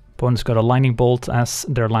 Opponent's got a Lightning Bolt as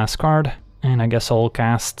their last card. And I guess I'll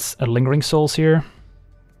cast a Lingering Souls here.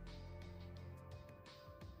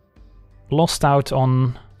 Lost out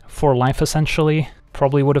on 4 life essentially.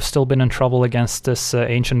 Probably would have still been in trouble against this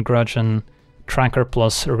Ancient Grudge and Tracker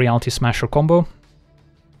plus Reality Smasher combo.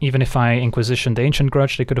 Even if I Inquisitioned the Ancient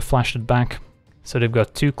Grudge, they could have flashed it back. So they've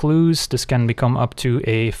got 2 clues. This can become up to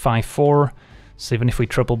a 5/4. So even if we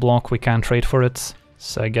triple block, we can't trade for it.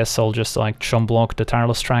 So I guess I'll just like chum block the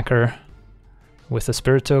Tireless Tracker with a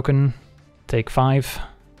Spirit Token. Take 5.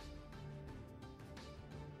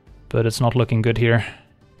 But it's not looking good here.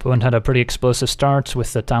 Opponent had a pretty explosive start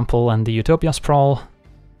with the Temple and the Utopia Sprawl.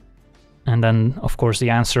 And then, of course, the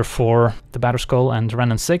answer for the Batterskull and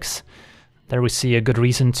Renin 6. There we see a good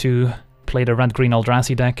reason to play the red-green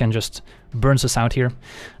Eldrazi deck and just burns us out here.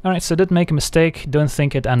 Alright, so did make a mistake. Don't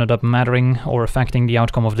think it ended up mattering or affecting the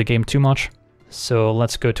outcome of the game too much. So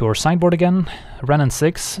let's go to our sideboard again. Renin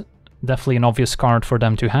 6, definitely an obvious card for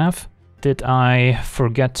them to have. Did I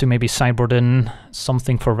forget to maybe sideboard in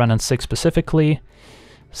something for Renin 6 specifically?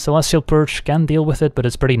 Celestial Purge can deal with it, but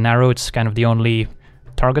it's pretty narrow. It's kind of the only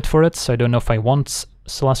target for it, so I don't know if I want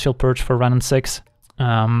Celestial Purge for Renin 6.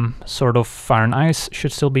 Sword of Fire and Ice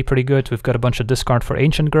should still be pretty good. We've got a bunch of discard for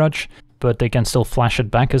Ancient Grudge, but they can still flash it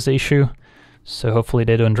back as the issue, so hopefully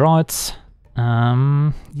they don't draw it.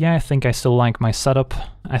 Yeah, I think I still like my setup.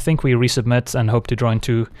 I think we resubmit and hope to draw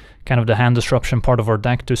into kind of the hand disruption part of our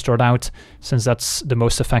deck to start out, since that's the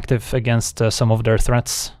most effective against some of their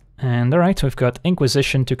threats. And alright, we've got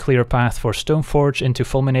Inquisition to clear a path for Stoneforge into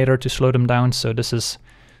Fulminator to slow them down, so this is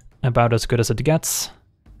about as good as it gets.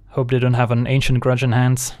 Hope they don't have an Ancient Grudge in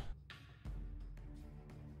hand.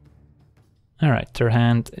 Alright, their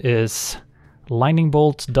hand is Lightning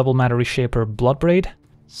Bolt, Double Matter Reshaper, Bloodbraid.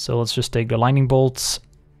 So let's just take the Lightning Bolts,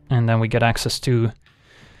 and then we get access to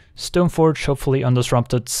Stoneforge, hopefully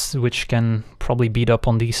undisrupted, which can probably beat up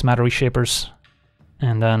on these Matter Reshapers.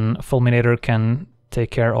 And then Fulminator can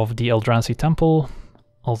take care of the Eldrazi Temple,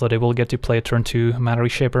 although they will get to play a turn 2 Matter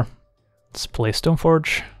Reshaper. Let's play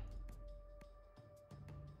Stoneforge.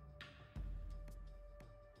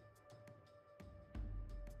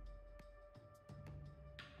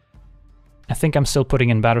 think I'm still putting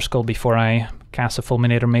in Batterskull before I cast a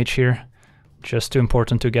Fulminator Mage here. Just too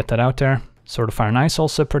important to get that out there. Sword of Fire and Ice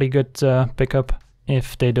also pretty good pickup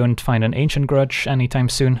if they don't find an Ancient Grudge anytime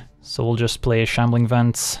soon. So we'll just play Shambling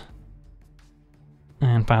Vents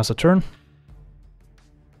and pass a turn.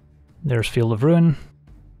 There's Field of Ruin.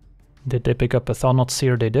 Did they pick up a Thought-Knot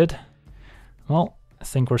Seer? They did. Well, I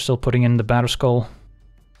think we're still putting in the Batterskull.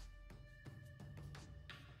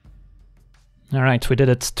 Alright, we did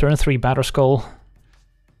it. Turn 3 Batterskull.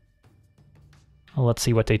 Well, let's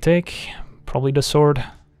see what they take. Probably the sword.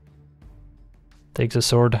 Takes a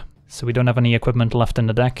sword. So we don't have any equipment left in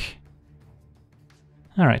the deck.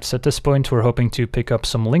 Alright, so at this point we're hoping to pick up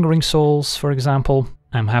some Lingering Souls, for example.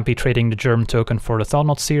 I'm happy trading the Germ token for the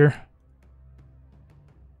Thought-Knot Seer.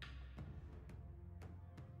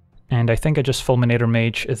 And I think I just Fulminator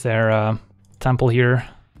Mage their temple here.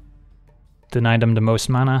 Deny them the most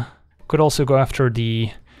mana. Could also go after the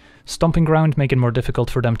Stomping Ground, make it more difficult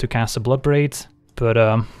for them to cast a Bloodbraid. But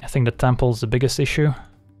I think the temple's the biggest issue.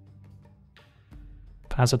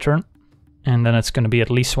 Pass a turn. And then it's going to be at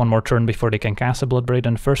least one more turn before they can cast a Bloodbraid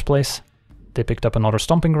in the first place. They picked up another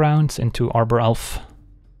Stomping Ground into Arbor Elf.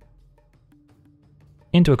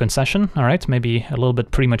 Into a concession. Alright, maybe a little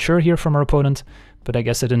bit premature here from our opponent, but I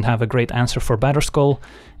guess they didn't have a great answer for Batterskull.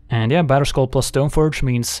 And yeah, Batterskull plus Stoneforge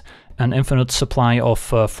means an infinite supply of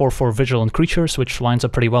 4/4 Vigilant creatures, which lines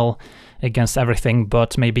up pretty well against everything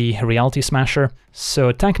but maybe Reality Smasher.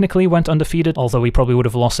 So technically went undefeated, although we probably would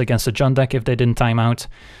have lost against the Jund deck if they didn't time out.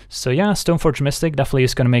 So yeah, Stoneforge Mystic definitely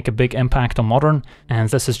is going to make a big impact on Modern, and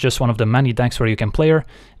this is just one of the many decks where you can play her,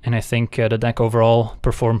 and I think the deck overall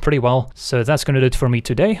performed pretty well. So that's going to do it for me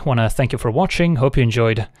today. Want to thank you for watching, hope you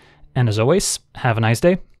enjoyed, and as always, have a nice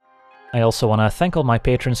day. I also want to thank all my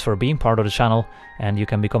patrons for being part of the channel, and you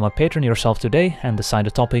can become a patron yourself today and decide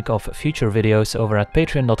the topic of future videos over at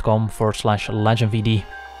patreon.com/LegenVD.